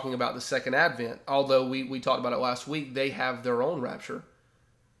be talking about the second advent, although we talked about it last week. They have their own rapture,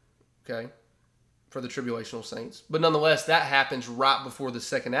 okay, for the tribulational saints. But nonetheless, that happens right before the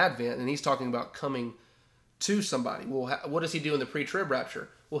second advent, and he's talking about coming to somebody. Well, what does he do in the pre-trib rapture?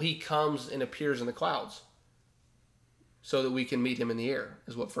 Well, he comes and appears in the clouds so that we can meet him in the air,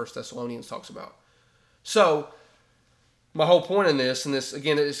 is what 1 Thessalonians talks about. So my whole point in this, and this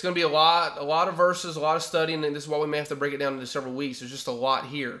again, it's going to be a lot of verses, a lot of studying, and this is why we may have to break it down into several weeks. There's just a lot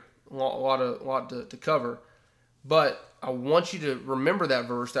here, a lot to cover. But I want you to remember that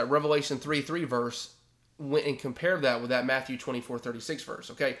verse, that Revelation 3:3 verse, and compare that with that Matthew 24:36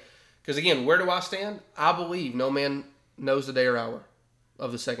 verse. Okay, because again, where do I stand? I believe no man knows the day or hour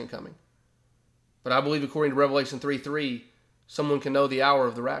of the second coming. But I believe according to Revelation 3:3, someone can know the hour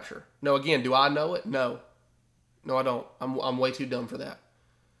of the rapture. Now again, do I know it? No, I don't. I'm way too dumb for that.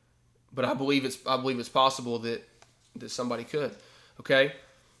 But I believe it's possible that somebody could. Okay?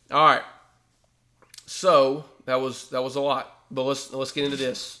 All right. So that was a lot. But let's get into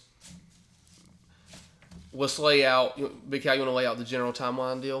this. Let's lay out, Big Cal, you want to lay out the general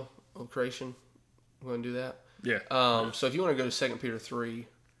timeline deal of creation? We're going to do that? Yeah. So if you want to go to 2 Peter 3,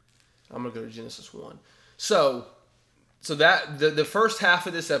 I'm going to go to Genesis 1. So that the first half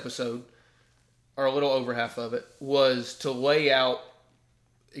of this episode, or a little over half of it, was to lay out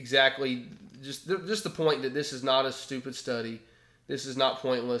exactly just the point that this is not a stupid study. This is not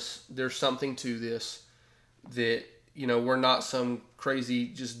pointless. There's something to this. that, we're not some crazy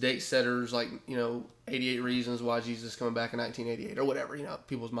just date setters like, 88 reasons why Jesus is coming back in 1988 or whatever.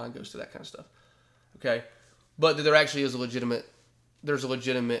 People's mind goes to that kind of stuff. Okay. But that there actually is there's a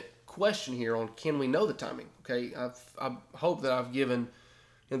legitimate question here on, can we know the timing? Okay. I hope that I've given,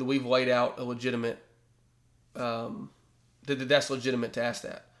 and that we've laid out a legitimate, that's legitimate to ask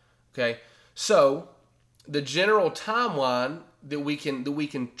that. Okay. So the general timeline that we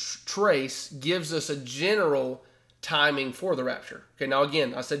can trace gives us a general timing for the rapture. Okay, now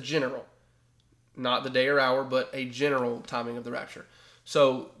again, I said general, not the day or hour, but a general timing of the rapture.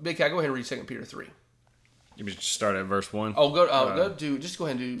 So, Big Cat, go ahead and read 2 Peter 3. You just start at verse 1? Oh, go ahead and do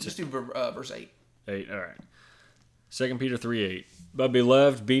verse 8. 8, all right. 2 Peter 3:8. But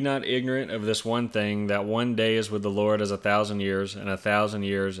beloved, be not ignorant of this one thing, that one day is with the Lord as 1,000 years, and 1,000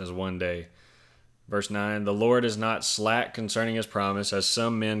 years as one day. Verse 9, the Lord is not slack concerning his promise, as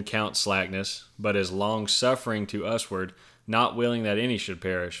some men count slackness, but is long-suffering to usward, not willing that any should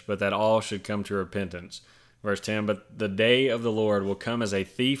perish, but that all should come to repentance. Verse 10, but the day of the Lord will come as a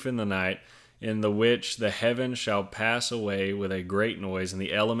thief in the night, in the which the heavens shall pass away with a great noise, and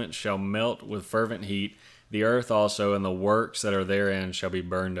the elements shall melt with fervent heat, the earth also and the works that are therein shall be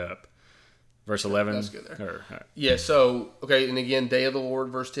burned up. Verse 11. That's good there. Yeah, so, okay, and again, day of the Lord,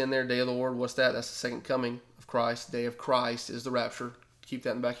 verse 10 there, day of the Lord, what's that? That's the second coming of Christ. Day of Christ is the rapture. Keep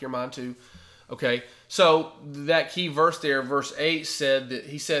that in the back of your mind, too. Okay, so that key verse there, verse 8,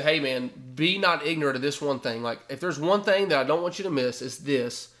 he said, hey, man, be not ignorant of this one thing. Like, if there's one thing that I don't want you to miss, it's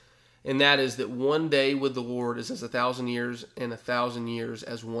this, and that is that one day with the Lord is as 1,000 years, and 1,000 years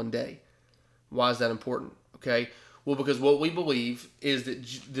as one day. Why is that important? Okay, well, because what we believe is that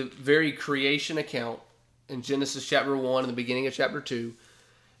the very creation account in Genesis chapter 1 and the beginning of chapter 2,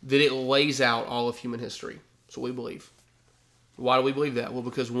 that it lays out all of human history. That's what we believe. Why do we believe that? Well,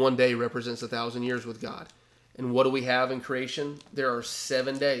 because one day represents 1,000 years with God. And what do we have in creation? There are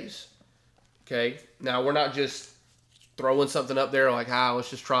 7 days. Okay? Now, we're not just throwing something up there like, let's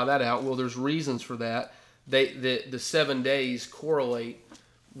just try that out. Well, there's reasons for that. The 7 days correlate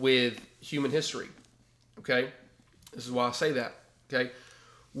with human history. Okay? This is why I say that. Okay?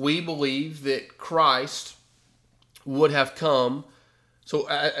 We believe that Christ would have come. So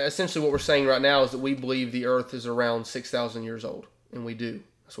essentially what we're saying right now is that we believe the earth is around 6,000 years old. And we do.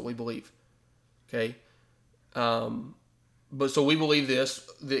 That's what we believe. Okay? But so we believe this,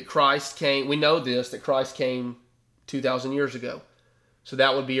 that Christ came. We know this, that Christ came 2,000 years ago. So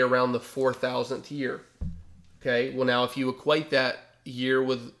that would be around the 4,000th year. Okay? Well, now if you equate that year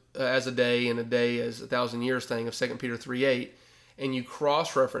with as a day and a day as 1,000 years thing of 2 Peter 3:8, and you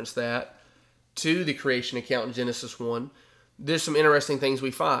cross-reference that to the creation account in Genesis 1, there's some interesting things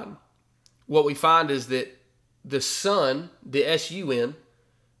we find. What we find is that the sun, the sun,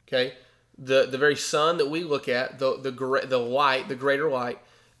 okay, the very sun that we look at, the light, the greater light,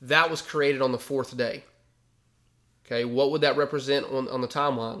 that was created on the 4th day. Okay, what would that represent on the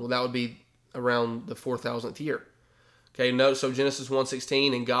timeline? Well, that would be around the 4,000th year. Okay, note, so Genesis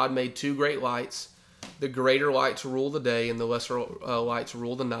 1:16, and God made 2 great lights, the greater light to rule the day and the lesser light to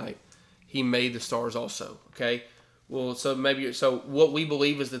rule the night. He made the stars also. Okay, well, so what we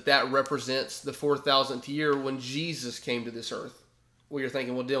believe is that represents the 4,000th year when Jesus came to this earth. Well, you're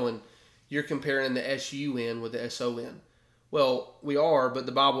thinking, well, Dylan, you're comparing the sun with the son. Well, we are, but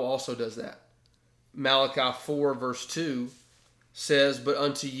the Bible also does that. Malachi 4 verse 2 says, but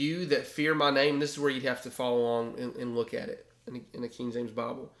unto you that fear my name, this is where you'd have to follow along and look at it in the King James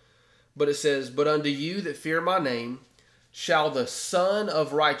Bible. But it says, but unto you that fear my name shall the Son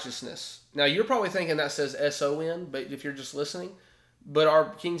of Righteousness. Now you're probably thinking that says son, but if you're just listening, but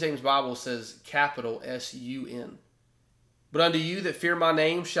our King James Bible says capital sun. But unto you that fear my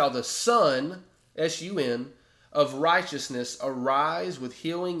name shall the Son, sun, of righteousness arise with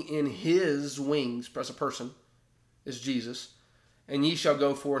healing in his wings. That's a person. Is Jesus. And ye shall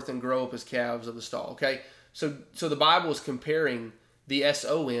go forth and grow up as calves of the stall. Okay? So the Bible is comparing the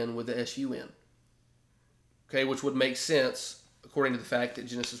son with the sun. Okay, which would make sense according to the fact that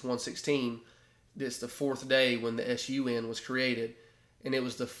Genesis 1:16, it's the 4th day when the sun was created, and it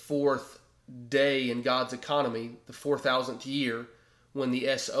was the 4th day in God's economy, the 4,000th year, when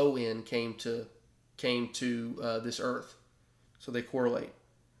the son came to this earth. So they correlate.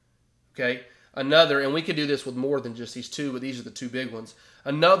 Okay? Another, and we could do this with more than just these 2, but these are the 2 big ones.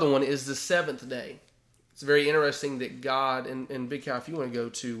 Another one is the 7th day. It's very interesting that God, and Big Cow, if you want to go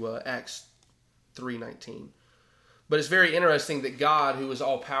to Acts 3:19. But it's very interesting that God, who is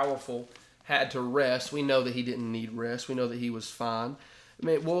all-powerful, had to rest. We know that he didn't need rest. We know that he was fine. I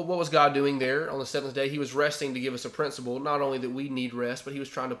mean, what was God doing there on the 7th day? He was resting to give us a principle, not only that we need rest, but he was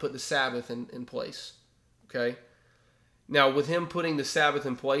trying to put the Sabbath in place. Okay? Now, with him putting the Sabbath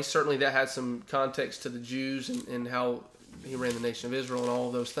in place, certainly that had some context to the Jews and how he ran the nation of Israel and all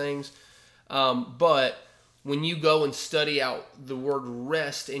of those things. But when you go and study out the word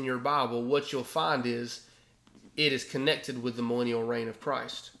rest in your Bible, what you'll find is it is connected with the millennial reign of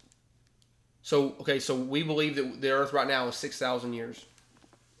Christ. So we believe that the earth right now is 6,000 years.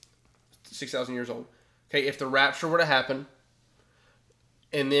 6,000 years old. Okay, if the rapture were to happen,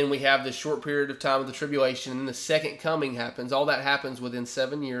 and then we have this short period of time of the tribulation, and then the second coming happens, all that happens within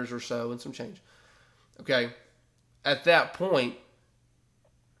 7 years or so and some change. Okay, at that point,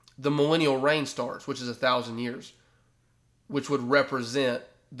 the millennial reign starts, which is 1,000 years, which would represent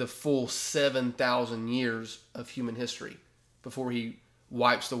the full 7,000 years of human history before he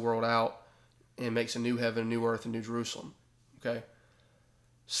wipes the world out and makes a new heaven, a new earth, and new Jerusalem. Okay?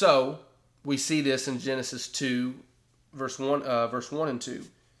 So, we see this in Genesis 2, verse 1 and 2.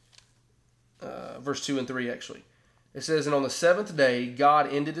 Verse 2 and 3, actually. It says, "And on the seventh day,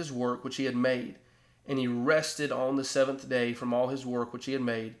 God ended his work which he had made, and he rested on the seventh day from all his work which he had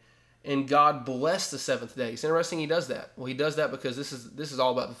made. And God blessed the seventh day." It's interesting he does that. Well, he does that because this is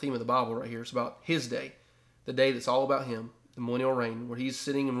all about the theme of the Bible right here. It's about his day, the day that's all about him, the millennial reign, where he's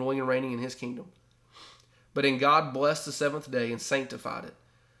sitting and ruling and reigning in his kingdom. "But in God blessed the seventh day and sanctified it,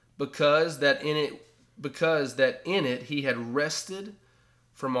 because that in it he had rested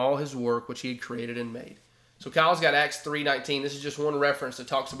from all his work which he had created and made." So Kyle's got Acts 3:19. This is just one reference that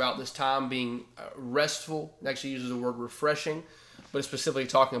talks about this time being restful. It actually uses the word refreshing, but it's specifically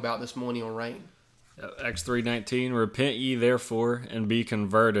talking about this millennial reign. Acts 3:19, "Repent ye therefore, and be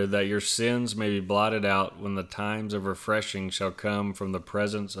converted, that your sins may be blotted out, when the times of refreshing shall come from the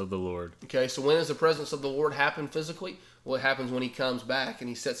presence of the Lord." Okay, so when does the presence of the Lord happen physically? Well, it happens when he comes back and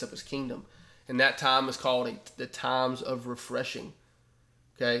he sets up his kingdom. And that time is called the times of refreshing.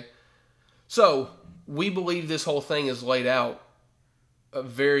 Okay? So, we believe this whole thing is laid out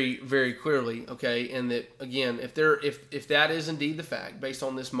very, very clearly, okay? And that, again, if that is indeed the fact, based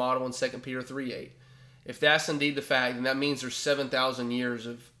on this model in 2 Peter 3:8, if that's indeed the fact, then that means there's 7,000 years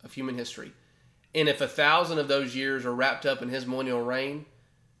of human history. And if 1,000 of those years are wrapped up in his millennial reign,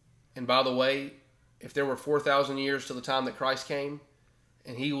 and by the way, if there were 4,000 years till the time that Christ came,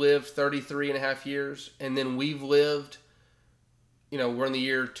 and he lived 33 and a half years, and then we've lived, we're in the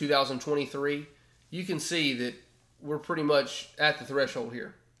year 2023, you can see that we're pretty much at the threshold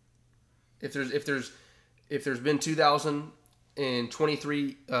here. If there's been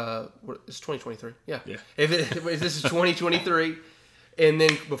 2023, it's 2023, yeah. If this is 2023, and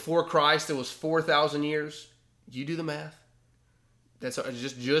then before Christ there was 4,000 years, you do the math. That's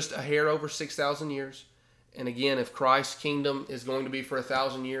just a hair over 6,000 years. And again, if Christ's kingdom is going to be for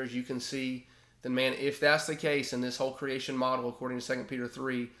 1,000 years, you can see, then man, if that's the case in this whole creation model, according to 2 Peter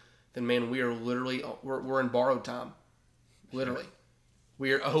 3, then man, we are literally, we're in borrowed time. Literally.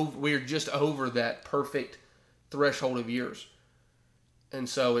 We are just over that perfect threshold of years. And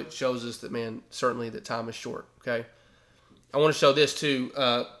so it shows us that, man, certainly that time is short. Okay? I want to show this too.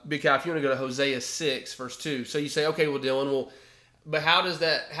 Big Cal, if you want to go to Hosea 6, verse 2. So you say, okay, well, Dylan, but how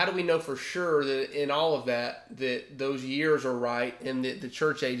do we know for sure that in all of that those years are right and that the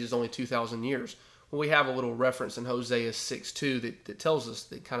church age is only 2,000 years? Well, we have a little reference in Hosea 6:2 that tells us,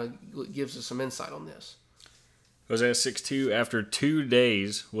 that kind of gives us some insight on this. Hosea 6:2, "After 2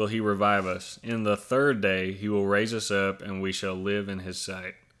 days will he revive us. In the third day he will raise us up, and we shall live in his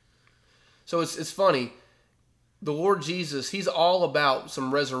sight." So it's funny. The Lord Jesus, he's all about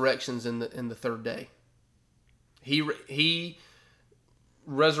some resurrections in the third day. He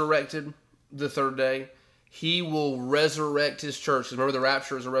resurrected the third day. He will resurrect his church. Remember, the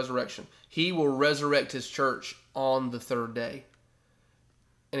rapture is a resurrection. He will resurrect his church on the third day.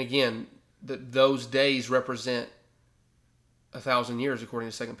 And again, those days represent 1,000 years, according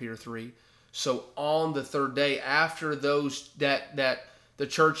to 2 Peter 3. So on the third day, after that the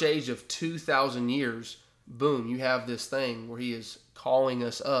church age of 2,000 years, boom, you have this thing where he is calling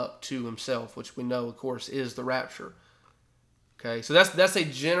us up to himself, which we know, of course, is the rapture. Okay, so that's a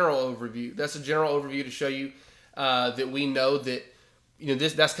general overview. That's a general overview to show you that we know that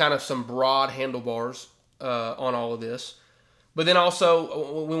that's kind of some broad handlebars on all of this. But then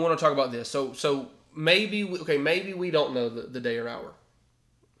also we want to talk about this. So maybe we don't know the day or hour.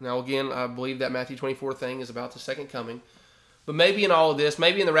 Now again, I believe that Matthew 24 thing is about the second coming. But maybe in all of this,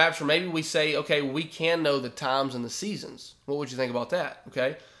 maybe in the rapture, maybe we say, okay, we can know the times and the seasons. What would you think about that?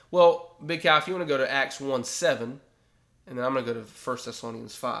 Okay. Well, Big Cal, if you want to go to Acts 1:7. And then I'm going to go to 1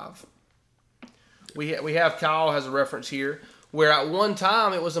 Thessalonians 5. We have Kyle has a reference here where at one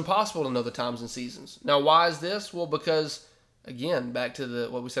time it was impossible to know the times and seasons. Now, why is this? Well, because, again, back to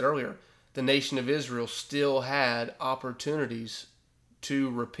what we said earlier, the nation of Israel still had opportunities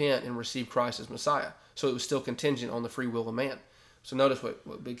to repent and receive Christ as Messiah. So it was still contingent on the free will of man. So notice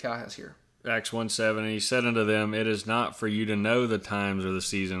what Big Kai has here. Acts 1:7, and he said unto them, It is not for you to know the times or the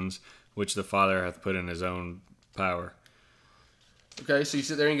seasons which the Father hath put in his own power. Okay, so you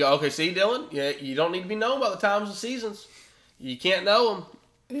sit there and you go, okay, see, Dylan, yeah, you don't need to be known about the times and seasons. You can't know them.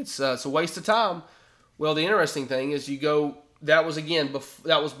 It's a waste of time. Well, the interesting thing is that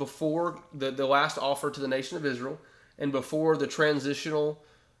was before the last offer to the nation of Israel and before the transitional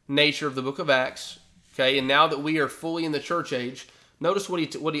nature of the book of Acts. Okay, and now that we are fully in the church age, notice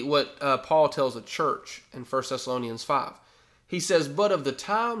what Paul tells the church in 1 Thessalonians 5. He says, "But of the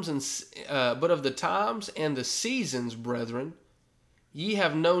times and the seasons, brethren, ye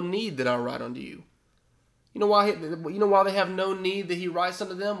have no need that I write unto you." You know why they have no need that he writes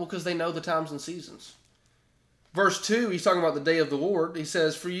unto them? Well, because they know the times and seasons. Verse 2, he's talking about the day of the Lord. He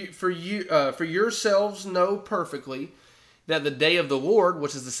says, for yourselves know perfectly that the day of the Lord,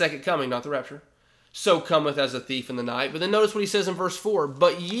 which is the second coming, not the rapture, so cometh as a thief in the night. But then notice what he says in verse 4.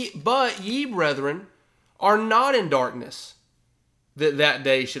 But ye, brethren, are not in darkness, that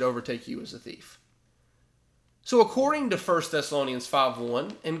day should overtake you as a thief. So according to 1 Thessalonians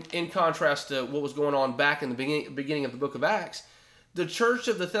 5:1, in contrast to what was going on back in the beginning of the book of Acts, the church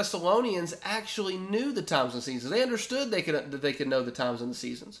of the Thessalonians actually knew the times and seasons. They understood that they could know the times and the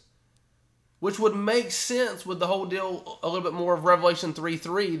seasons, which would make sense with the whole deal a little bit more of Revelation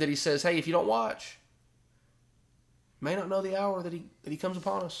 3:3 that he says, hey, if you don't watch, you may not know the hour that he comes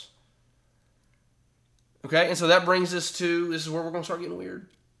upon us. Okay, and so that brings us to, this is where we're going to start getting weird.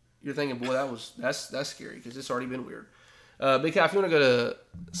 You're thinking, boy, that's scary because it's already been weird. Big Cat, if you want to go to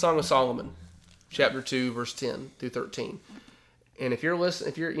Song of Solomon, chapter 2, verse 10 through 13. And if you're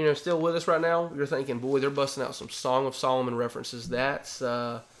still with us right now, you're thinking, boy, they're busting out some Song of Solomon references. That's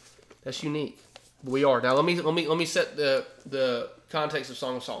unique. But we are. Now let me set the context of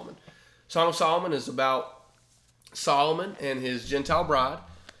Song of Solomon. Song of Solomon is about Solomon and his Gentile bride.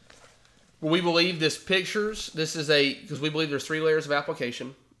 We believe because we believe there's 3 layers of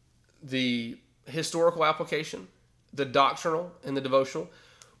application: the historical application, the doctrinal, and the devotional.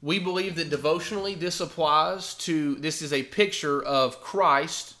 We believe that devotionally this is a picture of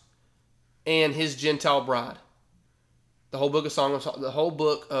Christ and his Gentile bride. The whole book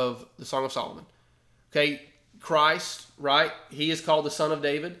of the Song of Solomon. Okay, Christ, right? He is called the son of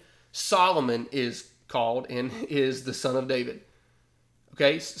David. Solomon is called and is the son of David.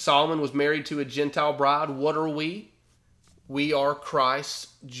 Okay, Solomon was married to a Gentile bride. What are we? We are Christ's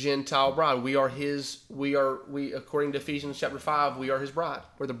Gentile bride. We according to Ephesians chapter 5, we are his bride.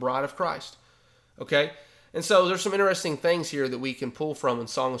 We're the bride of Christ. Okay? And so there's some interesting things here that we can pull from in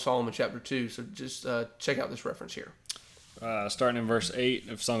Song of Solomon chapter 2. So just check out this reference here. Starting in verse 8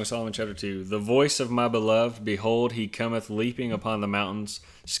 of Song of Solomon chapter 2. The voice of my beloved, behold, he cometh leaping upon the mountains,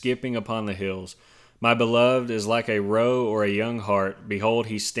 skipping upon the hills. My beloved is like a roe or a young hart. Behold,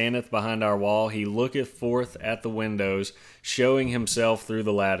 he standeth behind our wall. He looketh forth at the windows, showing himself through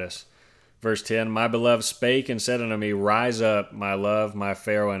the lattice. Verse 10, My beloved spake and said unto me, Rise up, my love, my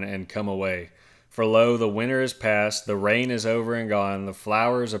fair one, and come away. For lo, the winter is past, the rain is over and gone, the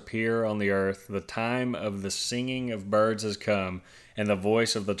flowers appear on the earth, the time of the singing of birds is come, and the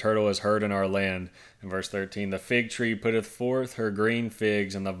voice of the turtle is heard in our land. In verse 13, the fig tree putteth forth her green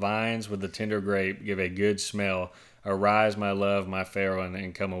figs, and the vines with the tender grape give a good smell. Arise, my love, my fair one,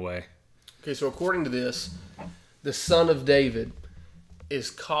 and come away. Okay, so according to this, the son of David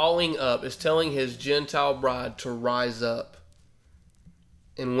is telling his Gentile bride to rise up.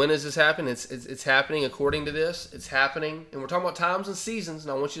 And when does this happen? It's happening according to this. It's happening, and we're talking about times and seasons,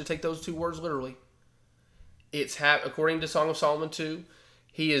 and I want you to take those 2 words literally. According to Song of Solomon 2,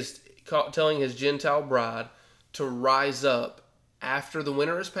 he is telling his Gentile bride to rise up after the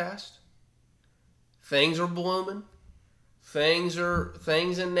winter has passed. Things are blooming. Things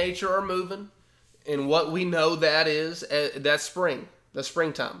in nature are moving. And what we know that's spring. That's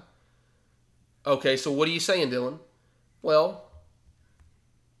springtime. Okay, so what are you saying, Dylan? Well,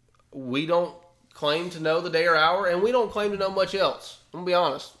 we don't claim to know the day or hour, and we don't claim to know much else. I'm going to be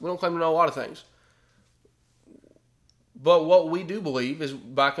honest. We don't claim to know a lot of things. But what we do believe is,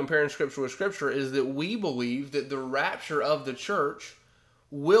 by comparing Scripture with Scripture, is that we believe that the rapture of the church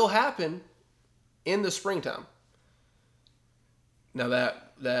will happen in the springtime. Now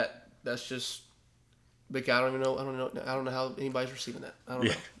that's just big. I don't know how anybody's receiving that. I don't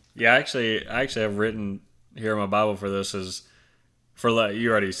know. Yeah. I actually have written here in my Bible for this is you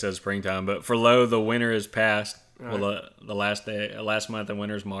already said springtime, but for lo, the winter is past. Right. Well, the last month of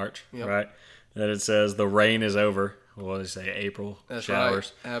winter is March, yep. Right? That it says the rain is over. what did it say, April That's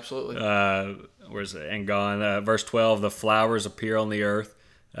showers. Right. Absolutely. Where's it? And gone. Verse 12, the flowers appear on the earth.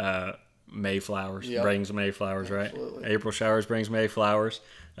 Mayflowers brings Mayflowers, Absolutely. right? April showers brings Mayflowers.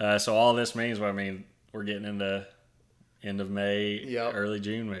 So all this means, well, I mean, we're getting into end of May, early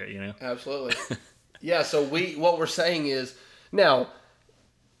June, you know? Absolutely. Yeah, so what we're saying is, now,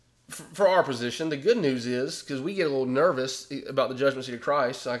 for our position, the good news is, because we get a little nervous about the judgment seat of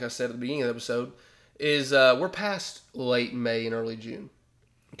Christ, like I said at the beginning of the episode, is we're past late May and early June.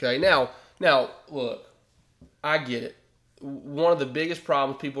 Okay, now, look, I get it. One of the biggest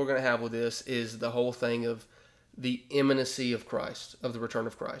problems people are going to have with this is the whole thing of the imminency of Christ, of the return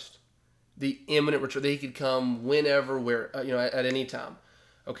of Christ. The imminent return, that he could come whenever, where, at any time.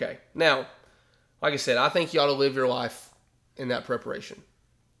 Okay, now, like I said, I think you ought to live your life in that preparation.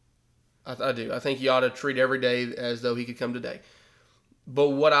 I do. I think you ought to treat every day as though he could come today. But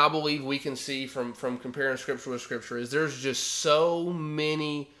what I believe we can see from comparing Scripture with Scripture is there's just so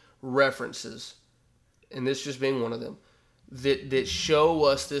many references, and this just being one of them, that show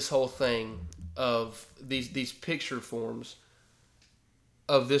us this whole thing of these picture forms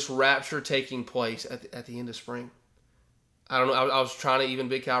of this rapture taking place at the end of spring. I don't know. I was trying to, even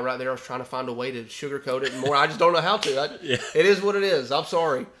Big Kyle right there, I was trying to find a way to sugarcoat it more. I just don't know how to. It is what it is. I'm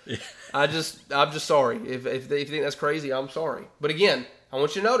sorry. Yeah. I'm just sorry. If you think that's crazy, I'm sorry. But again, I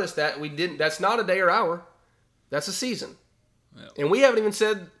want you to notice that that's not a day or hour. That's a season. Yep. And we haven't even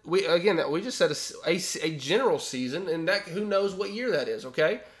said, we just said a general season, and that, who knows what year that is,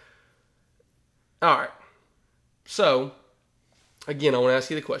 okay? All right. So, again, I want to ask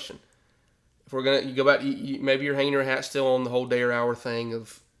you the question. If we're going to go back, maybe you're hanging your hat still on the whole day or hour thing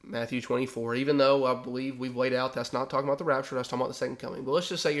of Matthew 24, even though I believe we've laid out that's not talking about the rapture, that's talking about the second coming. But let's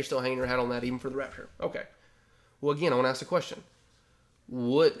just say you're still hanging your hat on that even for the rapture. Okay. Well, again, I want to ask the question.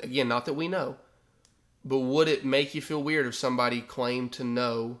 Again, not that we know, but would it make you feel weird if somebody claimed to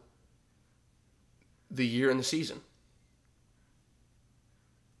know the year and the season?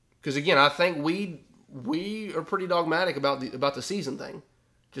 Because again, I think we are pretty dogmatic about the season thing,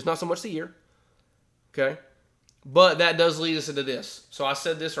 just not so much the year. Okay, but that does lead us into this. So I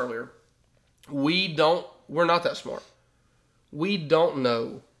said this earlier. We're not that smart. We don't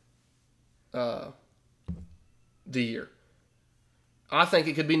know the year. I think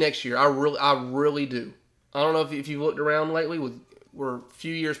it could be next year. I really do. I don't know if you've looked around lately. We're a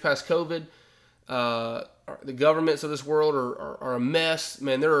few years past COVID. The governments of this world are a mess.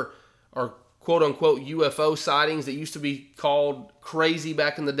 Man, there are quote-unquote UFO sightings that used to be called crazy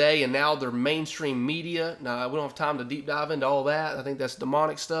back in the day, and now they're mainstream media. Now, we don't have time to deep dive into all that. I think that's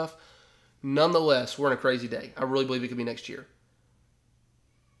demonic stuff. Nonetheless, we're in a crazy day. I really believe it could be next year.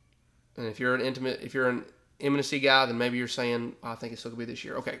 And if you're an imminency guy, then maybe you're saying, I think it still could be this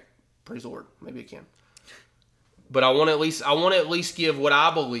year. Okay, praise the Lord. Maybe it can. But I want to at least give what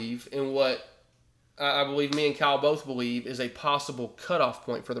I believe and what I believe me and Kyle both believe is a possible cutoff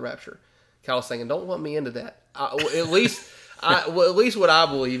point for the rapture. Kyle's thinking, don't let me into that. At least what I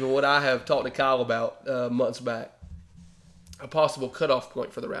believe and what I have talked to Kyle about months back, a possible cutoff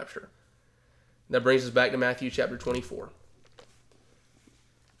point for the rapture. That brings us back to Matthew chapter 24.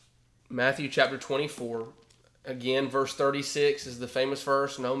 Matthew chapter 24, again, verse 36 is the famous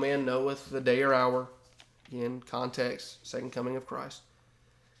verse, no man knoweth the day or hour. Again, context, second coming of Christ.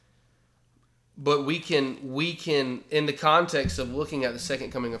 But we can, in the context of looking at the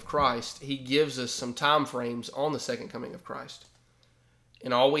second coming of Christ, he gives us some time frames on the second coming of Christ.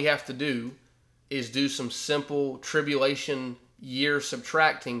 And all we have to do is do some simple tribulation year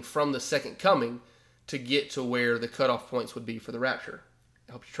subtracting from the second coming to get to where the cutoff points would be for the rapture.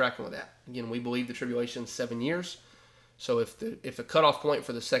 I hope you're tracking with that. Again, we believe the tribulation is 7 years. So if the cutoff point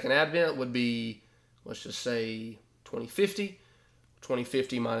for the second advent would be, let's just say 2050,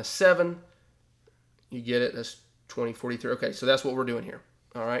 2050 minus 7, you get it, that's 2043. Okay, so that's what we're doing here.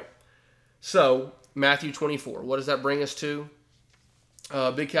 All right. So Matthew 24, what does that bring us to?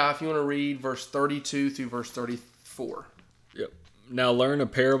 Big Kai, if you want to read verse 32 through verse 34. Yep. Now learn a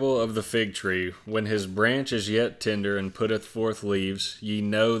parable of the fig tree. When his branch is yet tender and putteth forth leaves, ye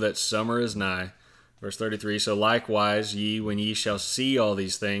know that summer is nigh. Verse 33, so likewise ye, when ye shall see all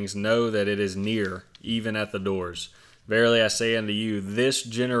these things, know that it is near, even at the doors. Verily I say unto you, this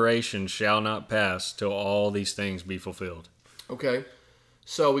generation shall not pass till all these things be fulfilled. Okay,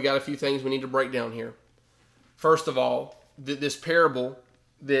 so we got a few things we need to break down here. First of all, this parable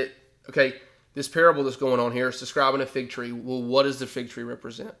that's going on here is describing a fig tree. Well, what does the fig tree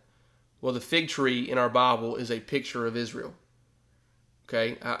represent? Well, the fig tree in our Bible is a picture of Israel.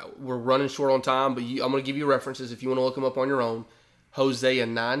 Okay, we're running short on time, but I'm going to give you references if you want to look them up on your own. Hosea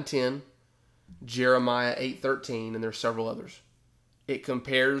 9:10, Jeremiah 8:13, and there's several others. It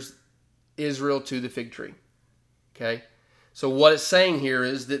compares Israel to the fig tree. Okay? So what it's saying here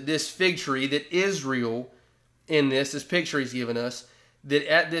is that this fig tree, that Israel, in this picture he's given us, that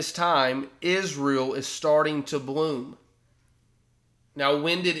at this time, Israel is starting to bloom. Now,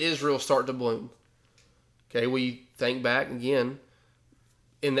 when did Israel start to bloom? Okay, we think back again.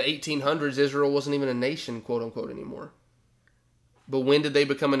 In the 1800s, Israel wasn't even a nation, quote unquote, anymore. But when did they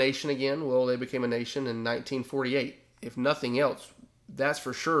become a nation again? Well, they became a nation in 1948. If nothing else, that's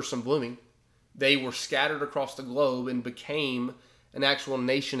for sure some blooming. They were scattered across the globe and became an actual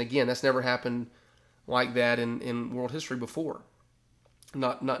nation again. That's never happened like that in world history before.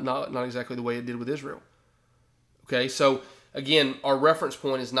 Not exactly the way it did with Israel. Okay, so again, our reference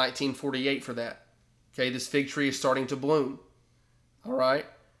point is 1948 for that. Okay, this fig tree is starting to bloom. All right.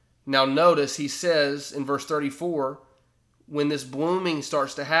 Now notice he says in verse 34, when this blooming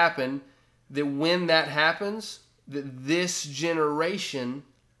starts to happen, that when that happens, that this generation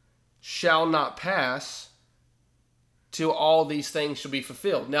shall not pass till all these things shall be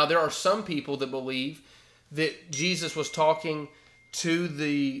fulfilled. Now there are some people that believe that Jesus was talking to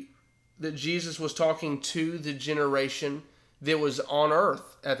the generation that was on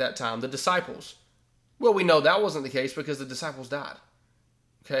earth at that time, the disciples. Well, we know that wasn't the case because the disciples died.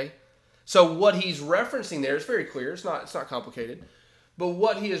 Okay? So what he's referencing there is very clear. It's not complicated. But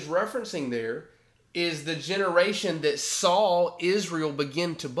what he is referencing there is the generation that saw Israel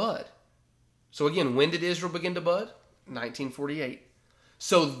begin to bud. So again, when did Israel begin to bud? 1948.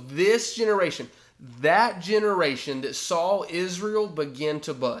 So this generation, that generation that saw Israel begin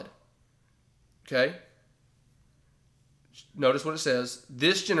to bud. Okay? Notice what it says.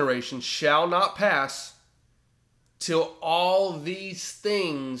 This generation shall not pass till all these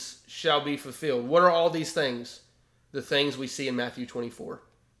things shall be fulfilled. What are all these things? The things we see in Matthew 24.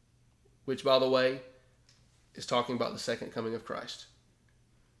 Which, by the way, is talking about the second coming of Christ.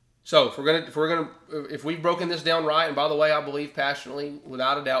 So, if we've broken this down right, and by the way, I believe passionately,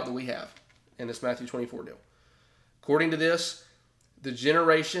 without a doubt, that we have in this Matthew 24 deal. According to this, the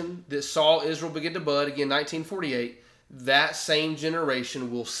generation that saw Israel begin to bud, again, 1948, that same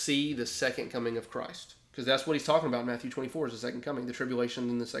generation will see the second coming of Christ. Because that's what he's talking about in Matthew 24 is the second coming, the tribulation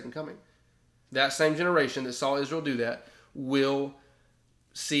and the second coming. That same generation that saw Israel do that will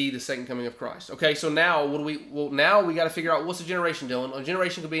see the second coming of Christ. Okay, so now now we got to figure out what's a generation, Dylan. A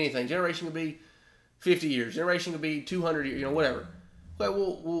generation could be anything. Generation could be 50 years. Generation could be 200 years, whatever. Okay,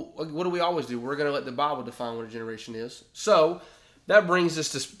 well, what do we always do? We're going to let the Bible define what a generation is. So that brings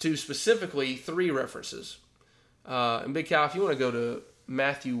us to specifically 3 references. And Big Cal, if you want to go to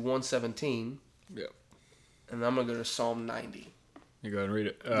Matthew 1:17. Yeah. And I'm going to go to Psalm 90. You go ahead and read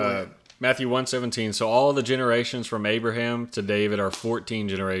it. Matthew 1:17. So all the generations from Abraham to David are 14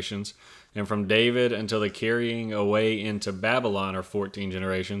 generations. And from David until the carrying away into Babylon are 14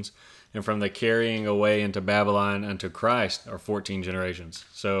 generations. And from the carrying away into Babylon unto Christ are 14 generations.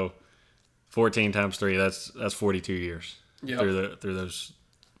 So 14 times 3, that's 42 years. Yep.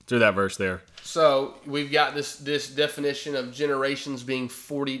 Through that verse there. So we've got this definition of generations being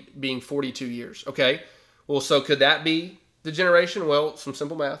 42 years. Okay. Well, so could that be the generation? Well, some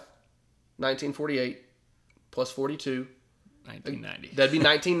simple math. 1948 plus 42. 1990. That'd be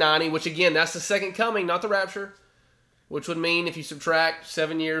 1990, which again, that's the second coming, not the rapture. Which would mean if you subtract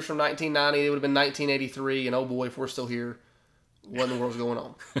 7 years from 1990, it would have been 1983. And oh boy, if we're still here, what in the world's going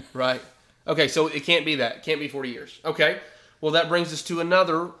on? Right? Okay, so it can't be that. It can't be 40 years. Okay. Well, that brings us to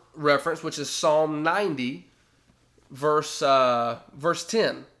another reference, which is Psalm 90, verse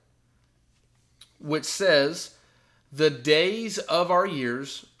 10. Which says, the days of our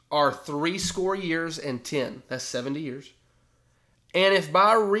years are 70 years and 10. That's 70 years. And if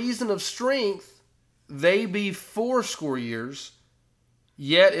by reason of strength they be 80 years,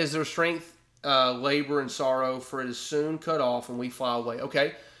 yet is their strength labor and sorrow, for it is soon cut off and we fly away.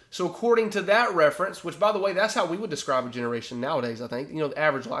 Okay, so according to that reference, which by the way, that's how we would describe a generation nowadays, I think. The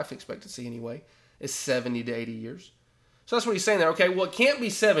average life expectancy anyway is 70 to 80 years. So that's what he's saying there. Okay, well, it can't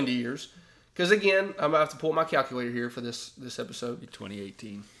be 70 years. Because again, I'm going to have to pull my calculator here for this episode.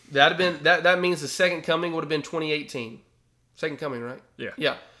 2018. That means the second coming would have been 2018. Second coming, right? Yeah.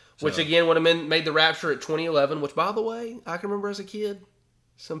 Yeah. Which again would have made the rapture at 2011, which by the way, I can remember as a kid,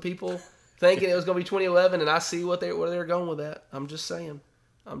 some people thinking it was going to be 2011, and I see where they're going with that. I'm just saying.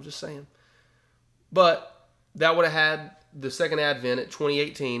 But that would have had the second advent at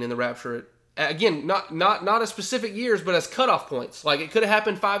 2018 and the rapture at, again, not as specific years, but as cutoff points. Like it could have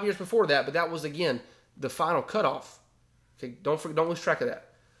happened 5 years before that, but that was again the final cutoff. Okay, don't lose track of that.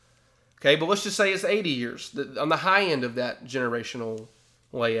 Okay, but let's just say it's 80 years on the high end of that generational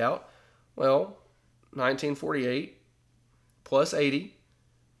layout. Well, 1948 plus 80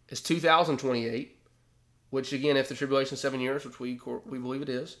 is 2028, which again, if the tribulation is 7 years, which we believe it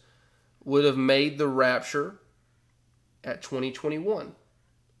is, would have made the rapture at 2021.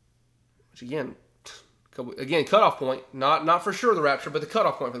 Which again, cutoff point, not for sure the rapture, but the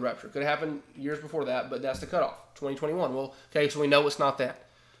cutoff point for the rapture. Could happen years before that, but that's the cutoff, 2021. Well, okay, so we know it's not that.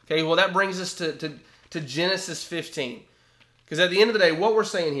 Okay, well that brings us to Genesis 15. Because at the end of the day, what we're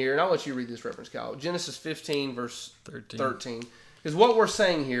saying here, and I'll let you read this reference, Kyle. Genesis 15, verse 13. Because what we're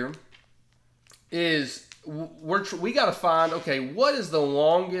saying here is we got to find, okay, what is the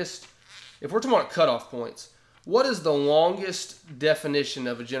longest, if we're talking about cutoff points, what is the longest definition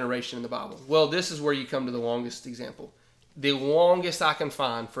of a generation in the Bible? Well, this is where you come to the longest example. The longest I can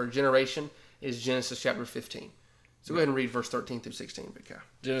find for a generation is Genesis chapter 15. So go ahead and read verse 13 through 16.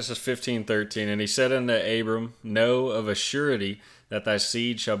 Genesis 15:13, and he said unto Abram, Know of a surety that thy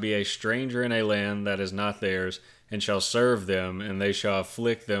seed shall be a stranger in a land that is not theirs, and shall serve them, and they shall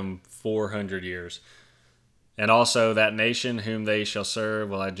afflict them 400 years. And also that nation whom they shall serve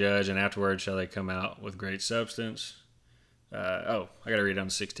will I judge, and afterward shall they come out with great substance. I got to read down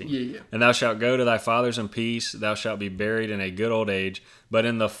to 16. Yeah. And thou shalt go to thy fathers in peace. Thou shalt be buried in a good old age. But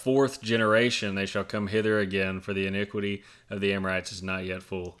in the fourth generation they shall come hither again, for the iniquity of the Amorites is not yet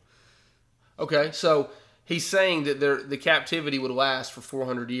full. Okay, so he's saying that the captivity would last for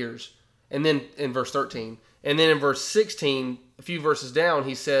 400 years. And then in verse 13. And then in verse 16, a few verses down,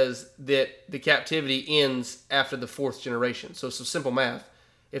 he says that the captivity ends after the fourth generation. So it's some simple math.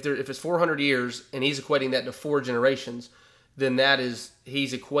 If it's 400 years and he's equating that to 4 generations, then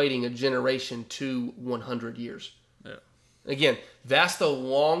he's equating a generation to 100 years. Yeah. Again, that's the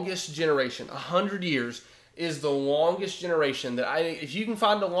longest generation. 100 years is the longest generation if you can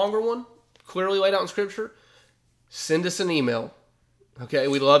find a longer one, clearly laid out in Scripture, send us an email. Okay,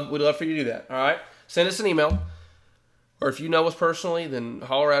 we'd love for you to do that. All right, send us an email, or if you know us personally, then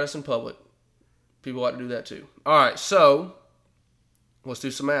holler at us in public. People like to do that too. All right, so let's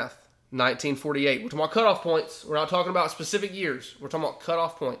do some math. 1948. We're talking about cutoff points. We're not talking about specific years. We're talking about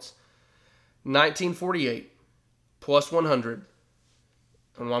cutoff points. 1948 plus 100.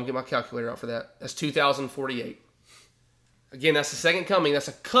 I'm going to get my calculator out for that. That's 2048. Again, that's the second coming. That's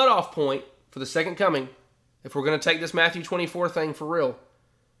a cutoff point for the second coming. If we're going to take this Matthew 24 thing for real,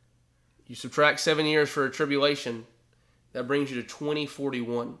 you subtract 7 years for a tribulation, that brings you to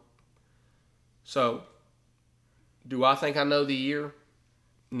 2041. So, do I think I know the year?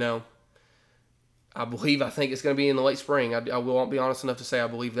 No. I think it's going to be in the late spring. I won't be honest enough to say I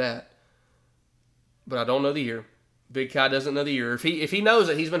believe that. But I don't know the year. Big Kai doesn't know the year. If he knows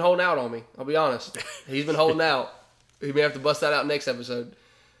it, he's been holding out on me. I'll be honest. He's been holding out. He may have to bust that out next episode.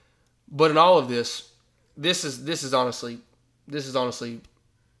 But in all of this is honestly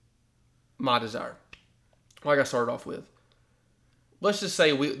my desire. Like I started off with. Let's just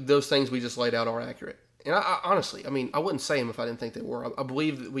say those things we just laid out are accurate. And I honestly, I wouldn't say them if I didn't think they were. I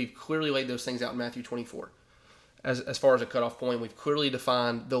believe that we've clearly laid those things out in Matthew 24. As far as a cutoff point, we've clearly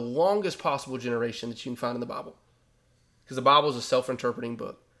defined the longest possible generation that you can find in the Bible. Because the Bible is a self-interpreting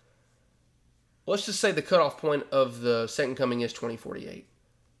book. Let's just say the cutoff point of the second coming is 2048.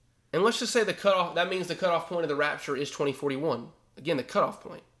 And let's just say that means the cutoff point of the rapture is 2041. Again, the cutoff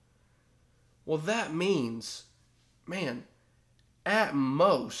point. Well, that means, man, at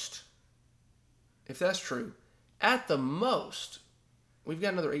most, if that's true, at the most, we've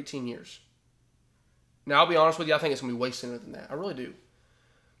got another 18 years. Now, I'll be honest with you, I think it's going to be way sooner than that. I really do.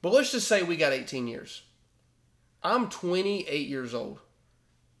 But let's just say we got 18 years. I'm 28 years old.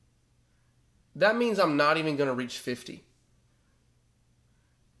 That means I'm not even going to reach 50.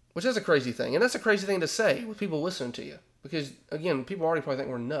 Which is a crazy thing. And that's a crazy thing to say with people listening to you. Because, again, people already probably think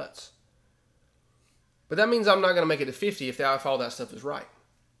we're nuts. But that means I'm not going to make it to 50 if all that stuff is right.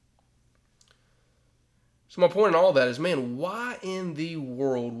 So my point in all that is, man, why in the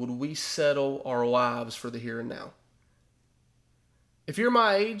world would we settle our lives for the here and now? If you're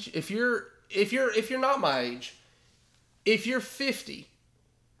my age, if you're not my age, if you're 50,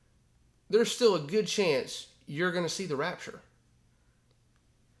 there's still a good chance you're going to see the rapture.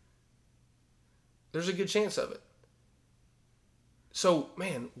 There's a good chance of it. So,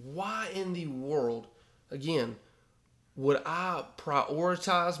 man, why in the world, again, would I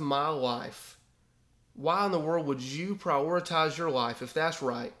prioritize my life? Why in the world would you prioritize your life, if that's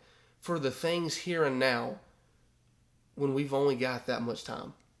right, for the things here and now when we've only got that much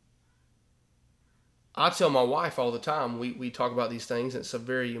time? I tell my wife all the time, we talk about these things, and it's a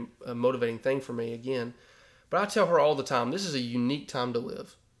very motivating thing for me, again. But I tell her all the time, this is a unique time to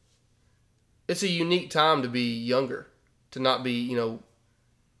live. It's a unique time to be younger, to not be,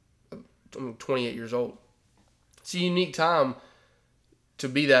 I'm 28 years old. It's a unique time to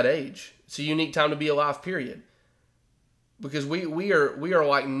be that age. It's a unique time to be alive, period. Because we are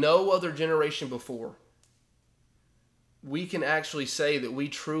like no other generation before. We can actually say that we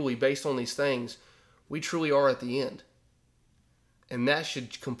truly, based on these things, we truly are at the end. And that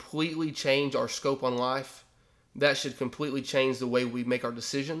should completely change our scope on life. That should completely change the way we make our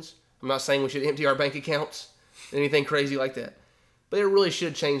decisions. I'm not saying we should empty our bank accounts, anything crazy like that. But it really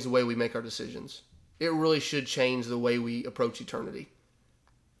should change the way we make our decisions. It really should change the way we approach eternity.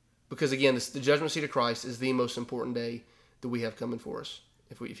 Because again, the judgment seat of Christ is the most important day that we have coming for us.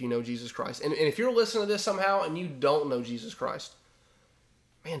 If you know Jesus Christ. And if you're listening to this somehow and you don't know Jesus Christ,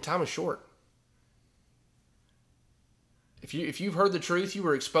 man, time is short. If you've heard the truth, you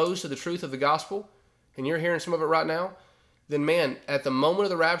were exposed to the truth of the gospel, and you're hearing some of it right now, then man, at the moment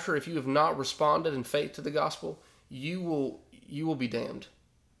of the rapture, if you have not responded in faith to the gospel, you will be damned.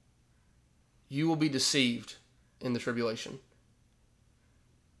 You will be deceived in the tribulation.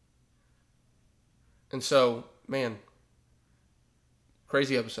 And so, man,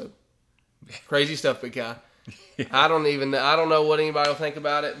 crazy episode. Crazy stuff, big guy. I don't know what anybody will think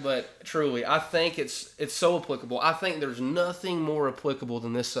about it, but truly, I think it's so applicable. I think there's nothing more applicable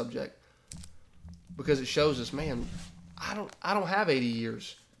than this subject. Because it shows us, man, I don't have 80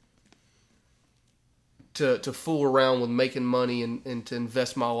 years to fool around with making money and to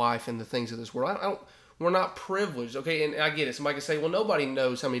invest my life in the things of this world. We're not privileged, okay? And I get it. Somebody can say, well, nobody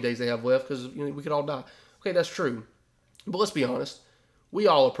knows how many days they have left because we could all die. Okay, that's true. But let's be honest. We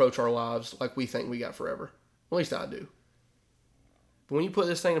all approach our lives like we think we got forever. At least I do. But when you put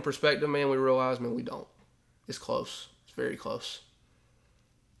this thing in perspective, man, we realize, man, we don't. It's close. It's very close.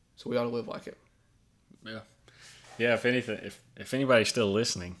 So we ought to live like it. Yeah. Yeah, if anything, if anybody's still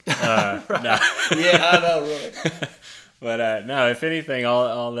listening. No. Yeah, I know, really. But no, if anything,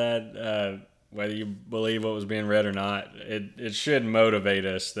 all that, whether you believe what was being read or not, it should motivate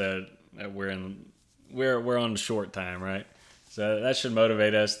us that we're on short time, right? So that should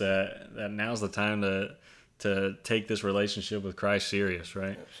motivate us that now's the time to take this relationship with Christ serious,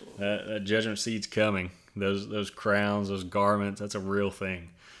 right? Absolutely. That judgment seat's coming. Those crowns, those garments, that's a real thing.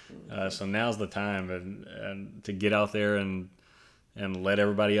 So now's the time and to get out there and let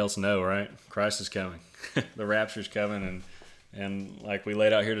everybody else know, right? Christ is coming. The rapture's coming, and like we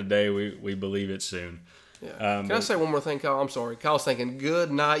laid out here today, we believe it soon. Yeah. Can I say one more thing, Kyle? I'm sorry. Kyle's thinking,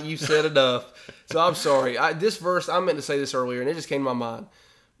 good night, you said enough. So I'm sorry. This verse, I meant to say this earlier, and it just came to my mind.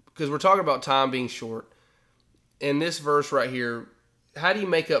 Because we're talking about time being short. In this verse right here, how do you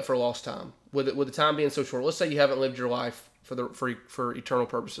make up for lost time? With the time being so short, let's say you haven't lived your life for eternal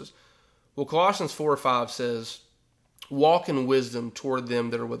purposes. Well, Colossians 4:5 says, walk in wisdom toward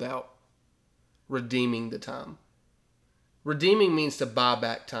them that are without, redeeming the time. Redeeming means to buy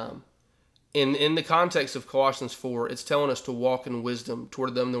back time. In the context of Colossians 4, it's telling us to walk in wisdom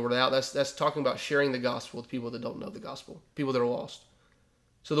toward them that are without. That's talking about sharing the gospel with people that don't know the gospel, people that are lost.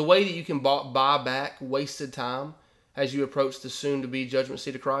 So the way that you can buy back wasted time as you approach the soon-to-be judgment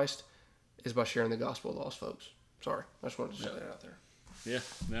seat of Christ is by sharing the gospel with lost folks. Sorry, I just wanted to shout that out there. Yeah,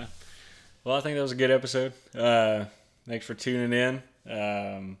 no. Well, I think that was a good episode. Thanks for tuning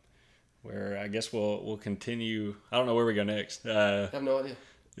in. Where I guess we'll continue. I don't know where we go next. I have no idea.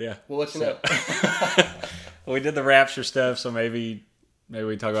 Yeah, we'll let you know. Well, we did the rapture stuff, so maybe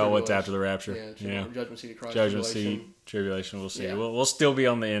we talk about what's after the rapture. Yeah, judgment seat of Christ. Judgment seat, tribulation. We'll see. Yeah. We'll still be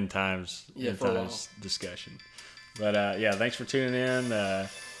on the end times discussion. But yeah, thanks for tuning in.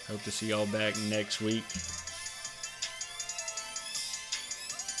 Hope to see y'all back next week.